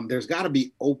 There's got to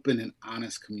be open and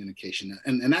honest communication.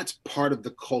 And that's part of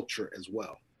the culture as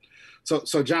well.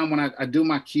 So John, when I do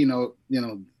my keynote,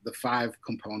 the 5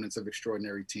 components of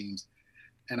extraordinary teams,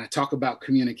 and I talk about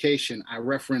communication, I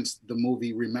reference the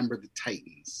movie Remember the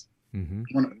Titans. Mm-hmm.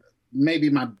 Maybe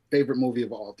my favorite movie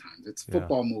of all time. It's a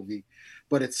football movie,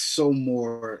 but it's so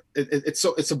more.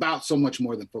 It's about so much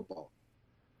more than football.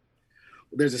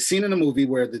 There's a scene in the movie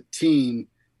where the team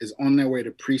is on their way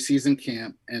to preseason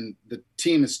camp, and the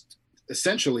team is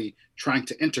essentially trying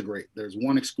to integrate. There's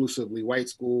one exclusively white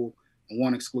school and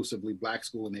one exclusively black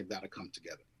school, and they've got to come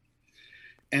together.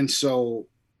 And so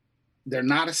they're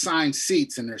not assigned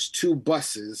seats, and there's 2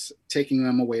 buses taking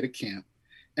them away to camp.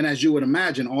 And as you would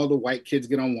imagine, all the white kids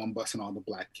get on one bus and all the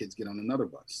black kids get on another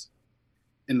bus.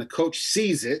 And the coach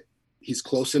sees it. He's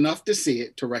close enough to see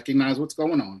it, to recognize what's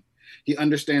going on. He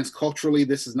understands culturally,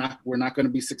 we're not going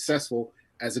to be successful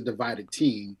as a divided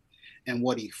team. And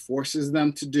what he forces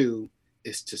them to do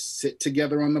is to sit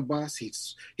together on the bus.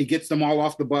 He gets them all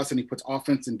off the bus and he puts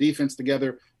offense and defense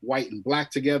together, white and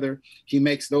black together. He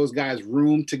makes those guys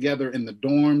room together in the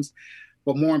dorms.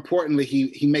 But more importantly,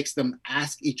 he makes them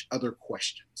ask each other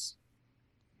questions.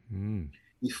 Mm.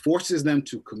 He forces them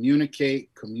to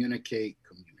communicate.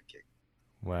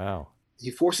 Wow. He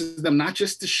forces them not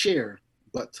just to share,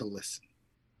 but to listen.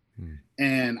 Mm.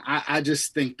 And I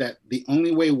just think that the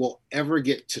only way we'll ever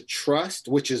get to trust,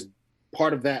 which is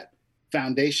part of that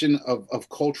foundation of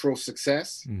cultural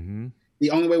success, mm-hmm.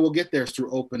 the only way we'll get there is through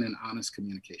open and honest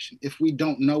communication. If we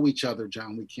don't know each other,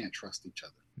 John, we can't trust each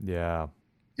other. Yeah.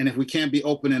 And if we can't be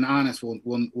open and honest,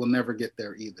 we'll never get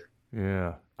there either.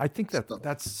 Yeah, I think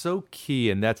that's so key,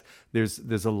 and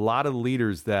there's a lot of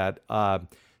leaders that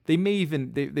they may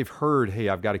even they've heard, hey,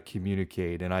 I've got to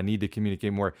communicate, and I need to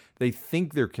communicate more. They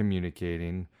think they're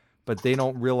communicating, but they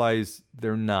don't realize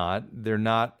they're not. They're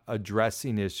not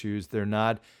addressing issues. They're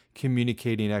not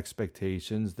communicating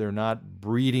expectations. They're not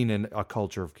breeding a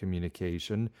culture of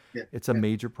communication. Yeah, It's a yeah.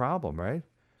 major problem, right?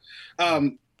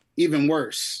 Even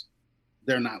worse,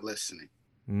 they're not listening.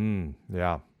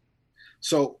 Yeah.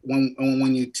 So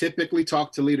when you typically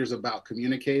talk to leaders about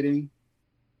communicating,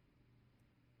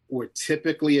 we're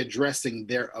typically addressing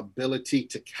their ability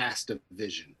to cast a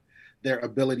vision, their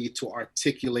ability to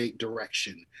articulate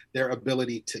direction, their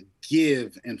ability to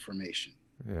give information.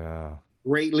 Yeah.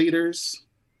 Great leaders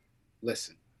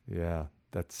listen. Yeah.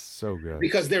 That's so good.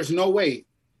 Because there's no way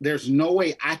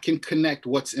I can connect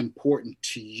what's important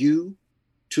to you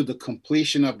to the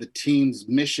completion of the team's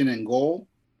mission and goal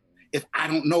if I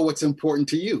don't know what's important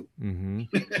to you.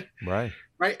 Right.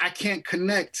 Right? I can't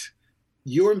connect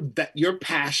your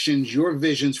passions, your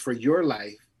visions for your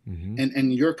life,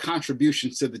 and your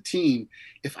contributions to the team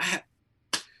if I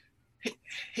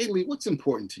hey Lee, what's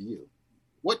important to you?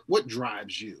 What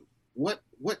drives you? What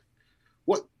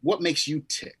makes you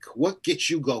tick? What gets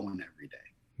you going every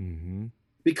day?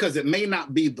 Because it may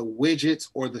not be the widgets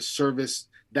or the service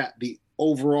that the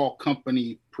overall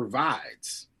company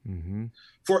provides.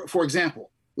 For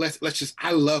example, let's just,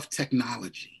 I love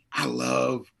technology. I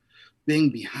love being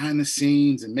behind the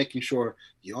scenes and making sure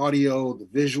the audio, the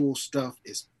visual stuff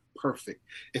is perfect.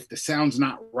 If the sound's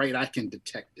not right, I can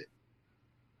detect it.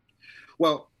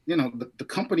 Well, the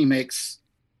company makes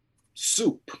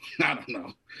soup. I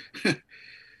don't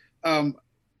know.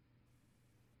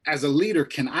 As a leader,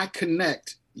 can I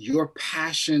connect your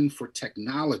passion for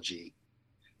technology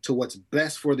to what's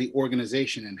best for the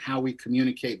organization and how we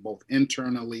communicate both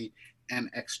internally and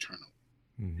externally?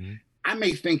 I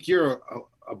may think you're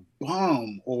a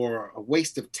bum or a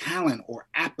waste of talent or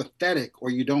apathetic or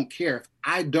you don't care if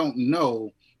I don't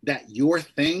know that your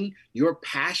thing, your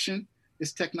passion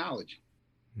is technology.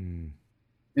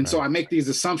 And so I make these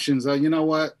assumptions. You know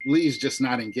what? Lee's just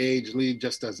not engaged. Lee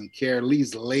just doesn't care.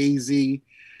 Lee's lazy.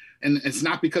 And it's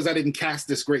not because I didn't cast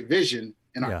this great vision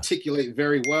and articulate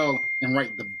very well and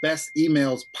write the best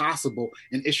emails possible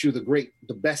and issue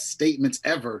the best statements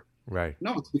ever. Right.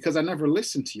 No, it's because I never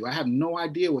listened to you. I have no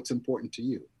idea what's important to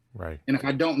you. Right. And if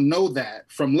I don't know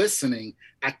that from listening,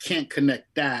 I can't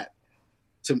connect that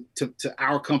to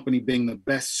our company being the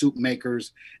best soup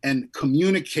makers and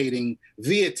communicating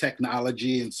via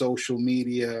technology and social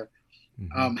media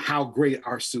how great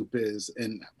our soup is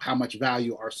and how much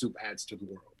value our soup adds to the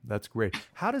world. That's great.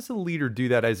 How does a leader do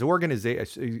that as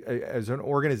an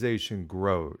organization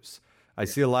grows? I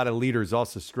see a lot of leaders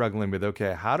also struggling with,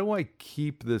 okay, how do I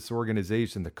keep this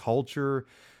organization, the culture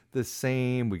the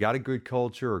same? We got a good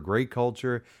culture or great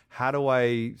culture. How do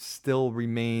I still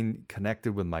remain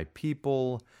connected with my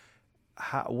people?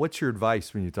 What's your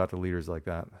advice when you talk to leaders like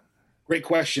that? Great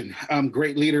question.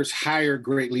 Great leaders hire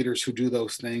great leaders who do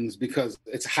those things because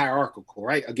it's hierarchical,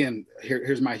 right? Again,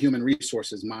 here's my human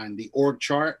resources mind, the org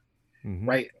chart,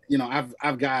 right?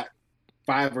 I've got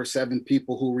 5 or 7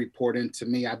 people who report into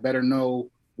me. I better know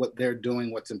what they're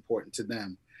doing, what's important to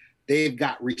them. They've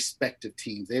got respective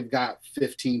teams. They've got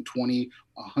 15, 20,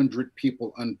 100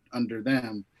 people under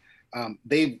them.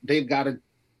 They've got to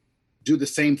do the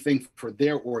same thing for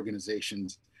their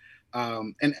organizations.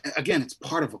 And again, it's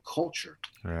part of a culture.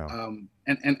 Yeah.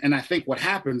 And I think what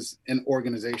happens in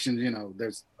organizations,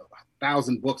 there's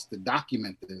 1,000 books that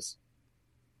document this.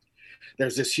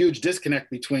 There's this huge disconnect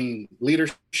between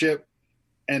leadership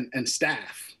and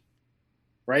staff,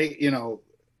 right?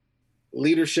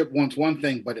 Leadership wants one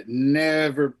thing, but it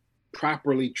never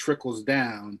properly trickles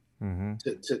down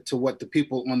to what the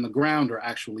people on the ground are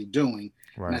actually doing.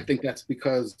 Right. And I think that's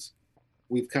because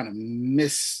we've kind of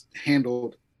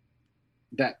mishandled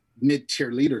that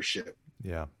mid-tier leadership.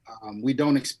 Yeah. We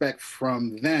don't expect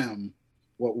from them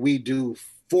what we do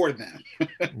for them.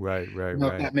 Right. If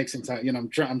that makes sense. I'm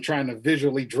trying to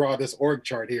visually draw this org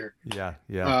chart here. Yeah.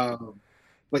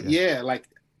 But like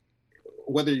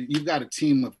whether you've got a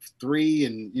team of 3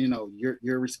 and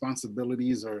your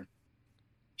responsibilities are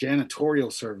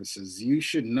janitorial services, you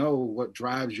should know what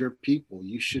drives your people.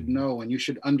 You should know and you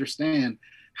should understand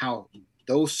how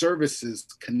those services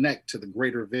connect to the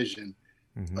greater vision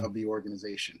of the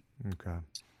organization. Okay.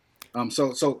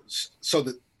 So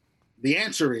the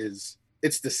answer is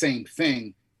it's the same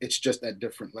thing. It's just at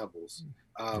different levels.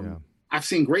 I've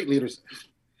seen great leaders.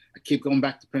 I keep going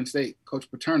back to Penn State,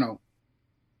 Coach Paterno.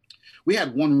 We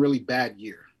had one really bad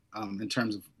year in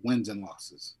terms of wins and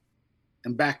losses.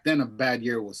 And back then a bad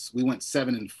year was, we went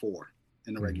 7-4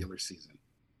 in the regular season.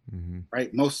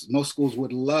 Right? Most schools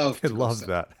would love to love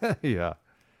that. Yeah.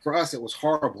 For us, it was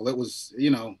horrible. It was,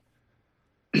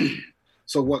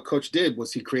 so what Coach did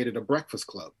was he created a breakfast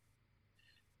club.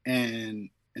 And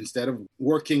instead of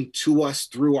working to us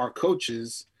through our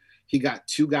coaches, he got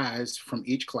 2 guys from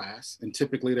each class, and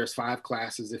typically there's 5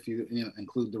 classes if you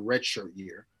include the red shirt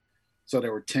year. So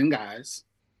there were 10 guys,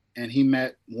 and he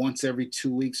met once every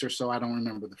 2 weeks or so. I don't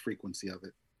remember the frequency of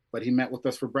it, but he met with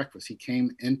us for breakfast. He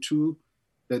came into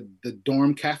the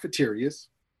dorm cafeterias,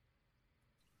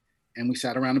 and we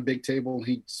sat around a big table, and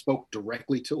he spoke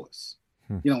directly to us.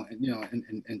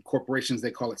 In corporations,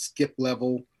 they call it skip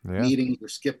level meetings or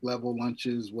skip level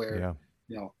lunches, where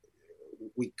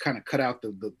we kind of cut out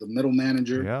the middle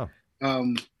manager.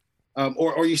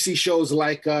 Or you see shows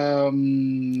like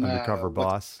Undercover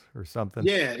Boss or something.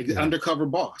 Undercover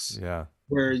Boss.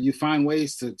 Where you find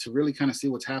ways to really kind of see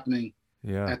what's happening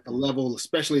at the level,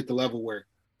 especially at the level where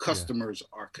customers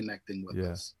are connecting with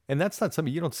us. And that's not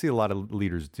something, you don't see a lot of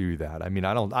leaders do that. I mean,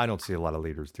 I don't see a lot of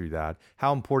leaders do that.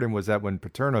 How important was that when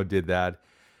Paterno did that?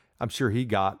 I'm sure he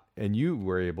got, and you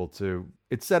were able to,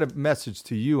 it sent a message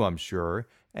to you, I'm sure,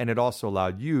 and it also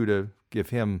allowed you to give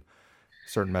him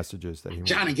certain messages that he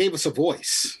John, it gave us a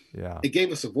voice. Yeah. It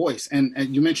gave us a voice. And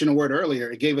you mentioned a word earlier,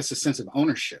 it gave us a sense of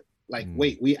ownership. Like,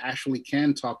 wait, we actually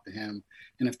can talk to him.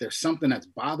 And if there's something that's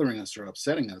bothering us or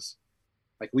upsetting us,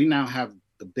 like, we now have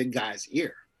the big guy's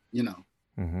ear,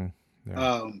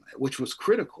 which was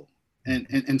critical.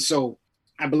 And so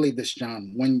I believe this,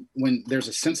 John, when there's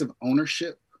a sense of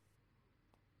ownership,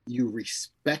 you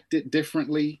respect it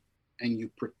differently and you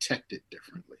protect it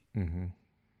differently.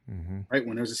 Right?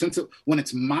 When there's a sense of, when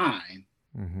it's mine,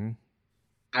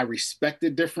 I respect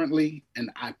it differently and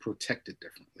I protect it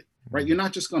differently. Right? You're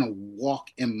not just going to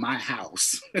walk in my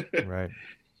house right,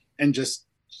 and just,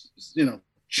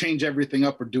 change everything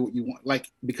up or do what you want, like,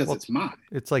 because it's mine.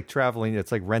 It's like traveling.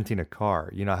 It's like renting a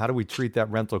car. How do we treat that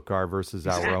rental car versus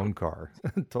our own car?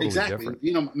 Totally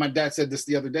different. My dad said this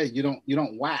the other day. You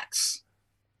don't wax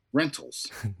rentals.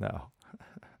 No.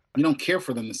 You don't care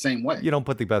for them the same way. You don't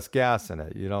put the best gas in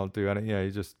it. You don't do any. You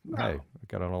just hey, I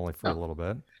got it only for a little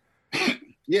bit.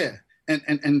 Yeah,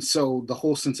 and so the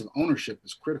whole sense of ownership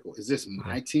is critical. Is this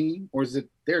my team or is it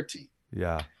their team?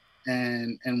 Yeah.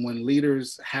 And when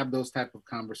leaders have those type of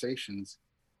conversations,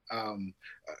 a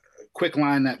quick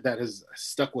line that has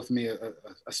stuck with me,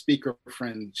 a speaker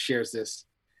friend shares this.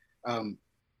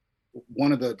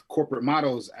 One of the corporate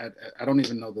mottos, I don't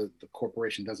even know the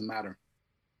corporation, doesn't matter.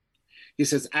 He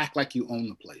says, act like you own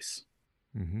the place.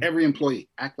 Every employee,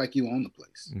 act like you own the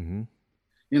place. And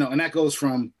that goes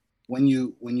from when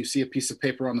you see a piece of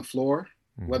paper on the floor,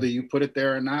 whether you put it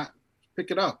there or not,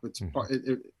 pick it up. It's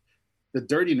the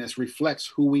dirtiness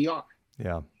reflects who we are.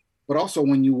 Yeah. But also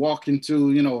when you walk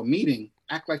into, a meeting,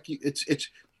 act like it's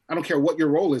I don't care what your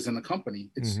role is in the company.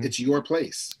 It's your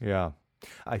place. Yeah.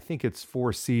 I think it's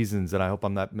 4 seasons, and I hope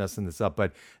I'm not messing this up,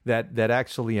 but that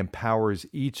actually empowers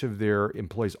each of their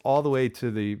employees all the way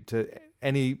to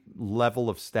any level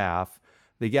of staff.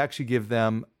 They actually give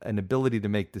them an ability to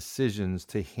make decisions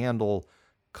to handle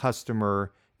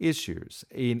customer issues,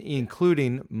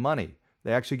 including money.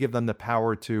 They actually give them the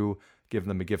power to give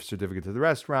them a gift certificate to the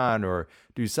restaurant or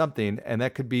do something. And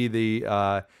that could be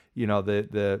the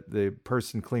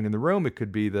person cleaning the room. It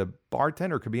could be the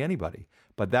bartender. It could be anybody.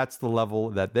 But that's the level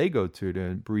that they go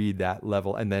to breed that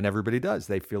level. And then everybody does.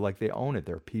 They feel like they own it.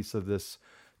 They're a piece of this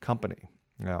company.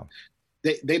 Yeah.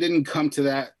 They didn't come to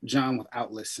that, John,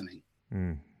 without listening.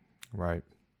 Right.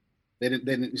 They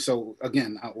didn't. So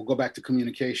again, we'll go back to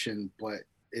communication, but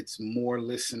it's more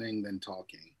listening than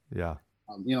talking. Yeah.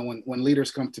 When leaders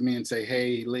come to me and say,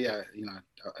 "Hey, Leah,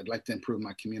 I'd like to improve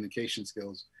my communication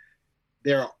skills,"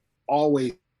 they're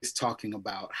always talking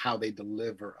about how they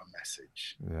deliver a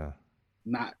message. Yeah.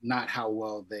 Not how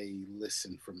well they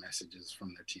listen for messages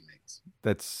from their teammates.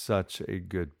 That's such a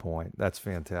good point. That's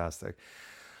fantastic.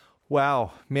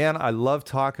 Wow, man, I love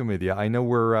talking with you. I know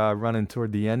we're running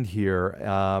toward the end here,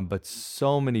 but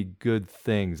so many good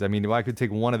things. I mean, I could take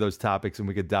one of those topics and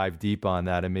we could dive deep on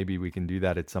that, and maybe we can do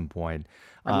that at some point.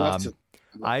 I'd love to.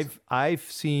 I've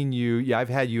seen you. Yeah, I've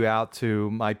had you out to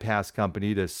my past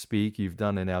company to speak. You've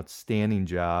done an outstanding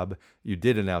job. You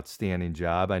did an outstanding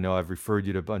job. I know I've referred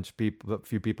you to a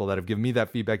few people that have given me that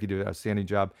feedback. You did an outstanding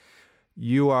job.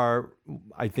 You are,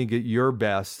 I think, at your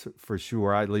best for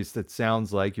sure. At least it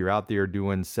sounds like you're out there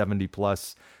doing 70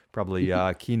 plus, probably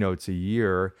keynotes a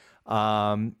year.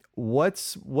 Tell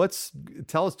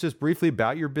us just briefly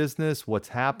about your business, what's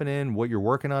happening, what you're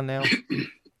working on now.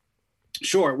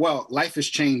 Sure. Well, life has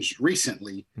changed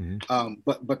recently,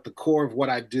 but the core of what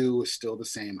I do is still the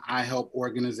same. I help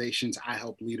organizations, I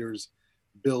help leaders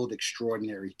build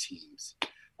extraordinary teams.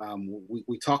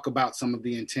 We talk about some of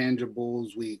the intangibles.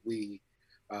 We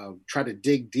try to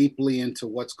dig deeply into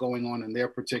what's going on in their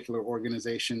particular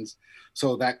organizations.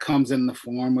 So that comes in the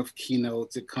form of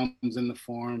keynotes. It comes in the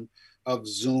form of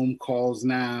Zoom calls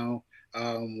now,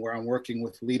 where I'm working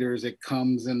with leaders. It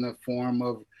comes in the form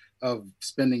of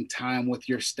spending time with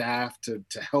your staff to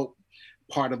help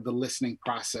part of the listening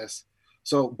process.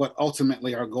 So, but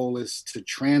ultimately our goal is to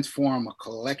transform a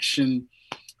collection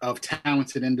of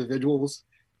talented individuals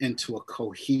into a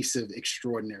cohesive,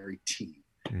 extraordinary team.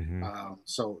 Mm-hmm.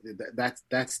 So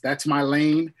that's my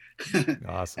lane.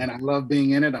 Awesome. And I love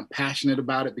being in it. I'm passionate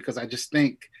about it because I just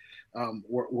think I've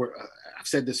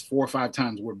said this 4 or 5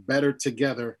 times, we're better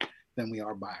together than we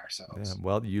are by ourselves. Yeah,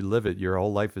 well, you live it. Your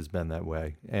whole life has been that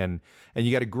way. And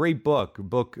you got a great book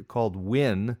called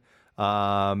Win,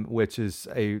 which is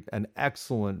an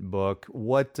excellent book.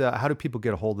 How do people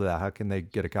get a hold of that? How can they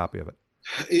get a copy of it?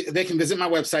 They can visit my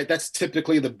website. That's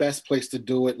typically the best place to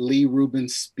do it,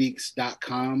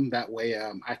 LeeRubenspeaks.com. That way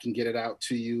I can get it out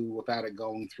to you without it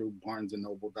going through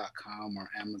BarnesandNoble.com or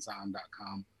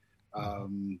Amazon.com.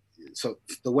 So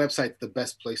the website's the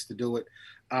best place to do it.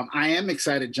 I am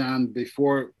excited, John,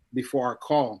 before our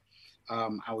call,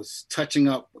 I was touching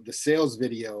up the sales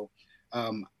video.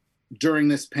 During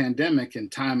this pandemic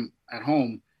and time at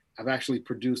home, I've actually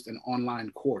produced an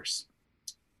online course.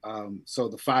 So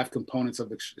the 5 components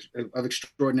of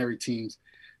extraordinary teams.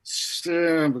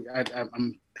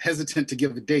 I'm hesitant to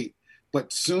give a date,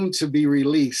 but soon to be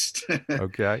released.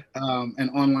 Okay.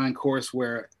 An online course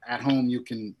where at home you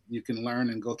can learn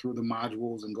and go through the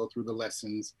modules and go through the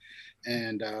lessons,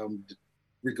 and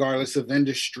regardless of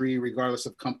industry, regardless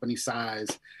of company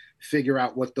size, figure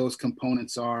out what those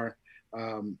components are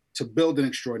to build an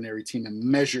extraordinary team and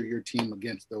measure your team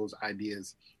against those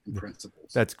ideas and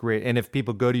principles. That's great. And if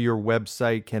people go to your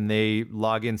website, can they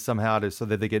log in somehow so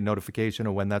that they get notification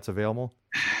of when that's available?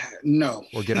 No.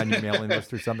 Or get on your mailing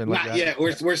list or something like that? Yeah,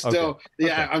 we're still, okay.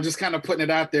 Yeah, okay. I'm just kind of putting it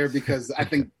out there because I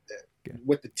think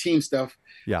with the team stuff,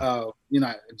 I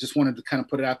just wanted to kind of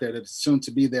put it out there that it's soon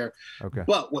to be there. Okay.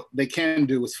 But what they can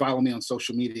do is follow me on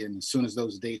social media. And as soon as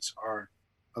those dates are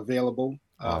available,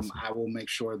 awesome. I will make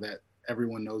sure that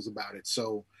everyone knows about it.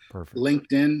 So perfect.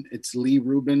 LinkedIn, it's Lee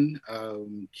Rubin,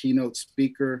 keynote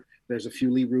speaker. There's a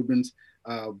few Lee Rubins,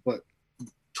 but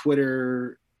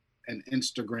Twitter and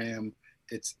Instagram,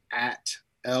 it's at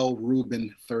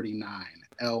LRubin39,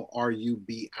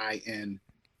 LRUBIN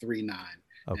 39.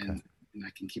 Okay. And I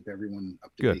can keep everyone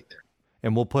up to date there.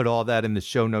 And we'll put all that in the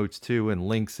show notes too, and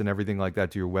links and everything like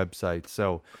that to your website.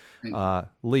 So,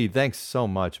 Lee, thanks so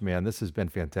much, man. This has been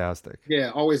fantastic. Yeah,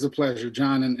 always a pleasure,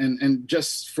 John. And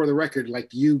just for the record,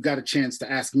 like, you got a chance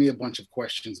to ask me a bunch of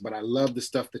questions, but I love the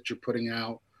stuff that you're putting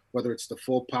out, whether it's the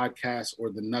full podcast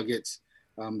or the nuggets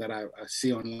that I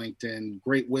see on LinkedIn.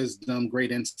 Great wisdom,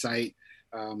 great insight.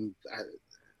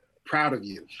 Proud of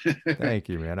you. Thank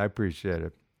you, man. I appreciate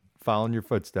it. Following your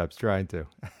footsteps, trying to.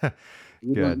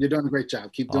 You're doing a great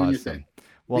job. Keep doing your thing.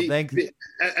 Well, thanks.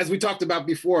 As we talked about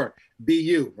before, be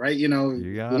you, right?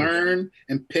 Learn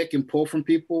and pick and pull from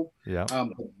people. Yeah.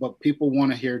 But people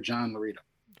want to hear John Laurito.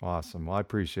 Awesome. Well, I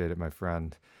appreciate it, my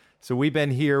friend. So we've been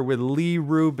here with Lee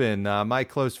Rubin, my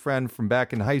close friend from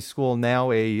back in high school,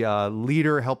 now a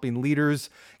leader, helping leaders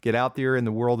get out there in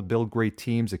the world to build great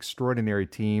teams, extraordinary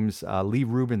teams.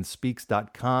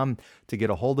 LeeRubenspeaks.com to get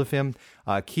a hold of him.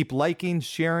 Keep liking,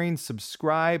 sharing,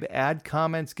 subscribe, add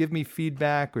comments, give me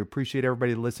feedback. We appreciate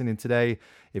everybody listening today.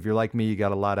 If you're like me, you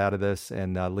got a lot out of this.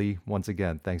 And Lee, once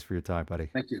again, thanks for your time, buddy.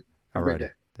 Thank you. All right.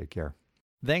 Take care.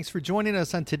 Thanks for joining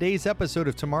us on today's episode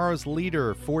of Tomorrow's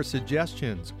Leader. For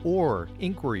suggestions or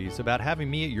inquiries about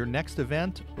having me at your next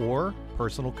event or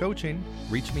personal coaching,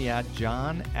 reach me at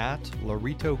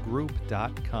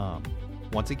john@lauritogroup.com.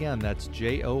 Once again, that's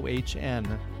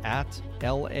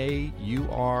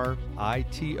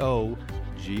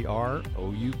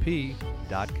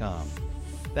JOHN@LAURITOGROUP.com.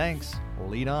 Thanks.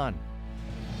 Lead on.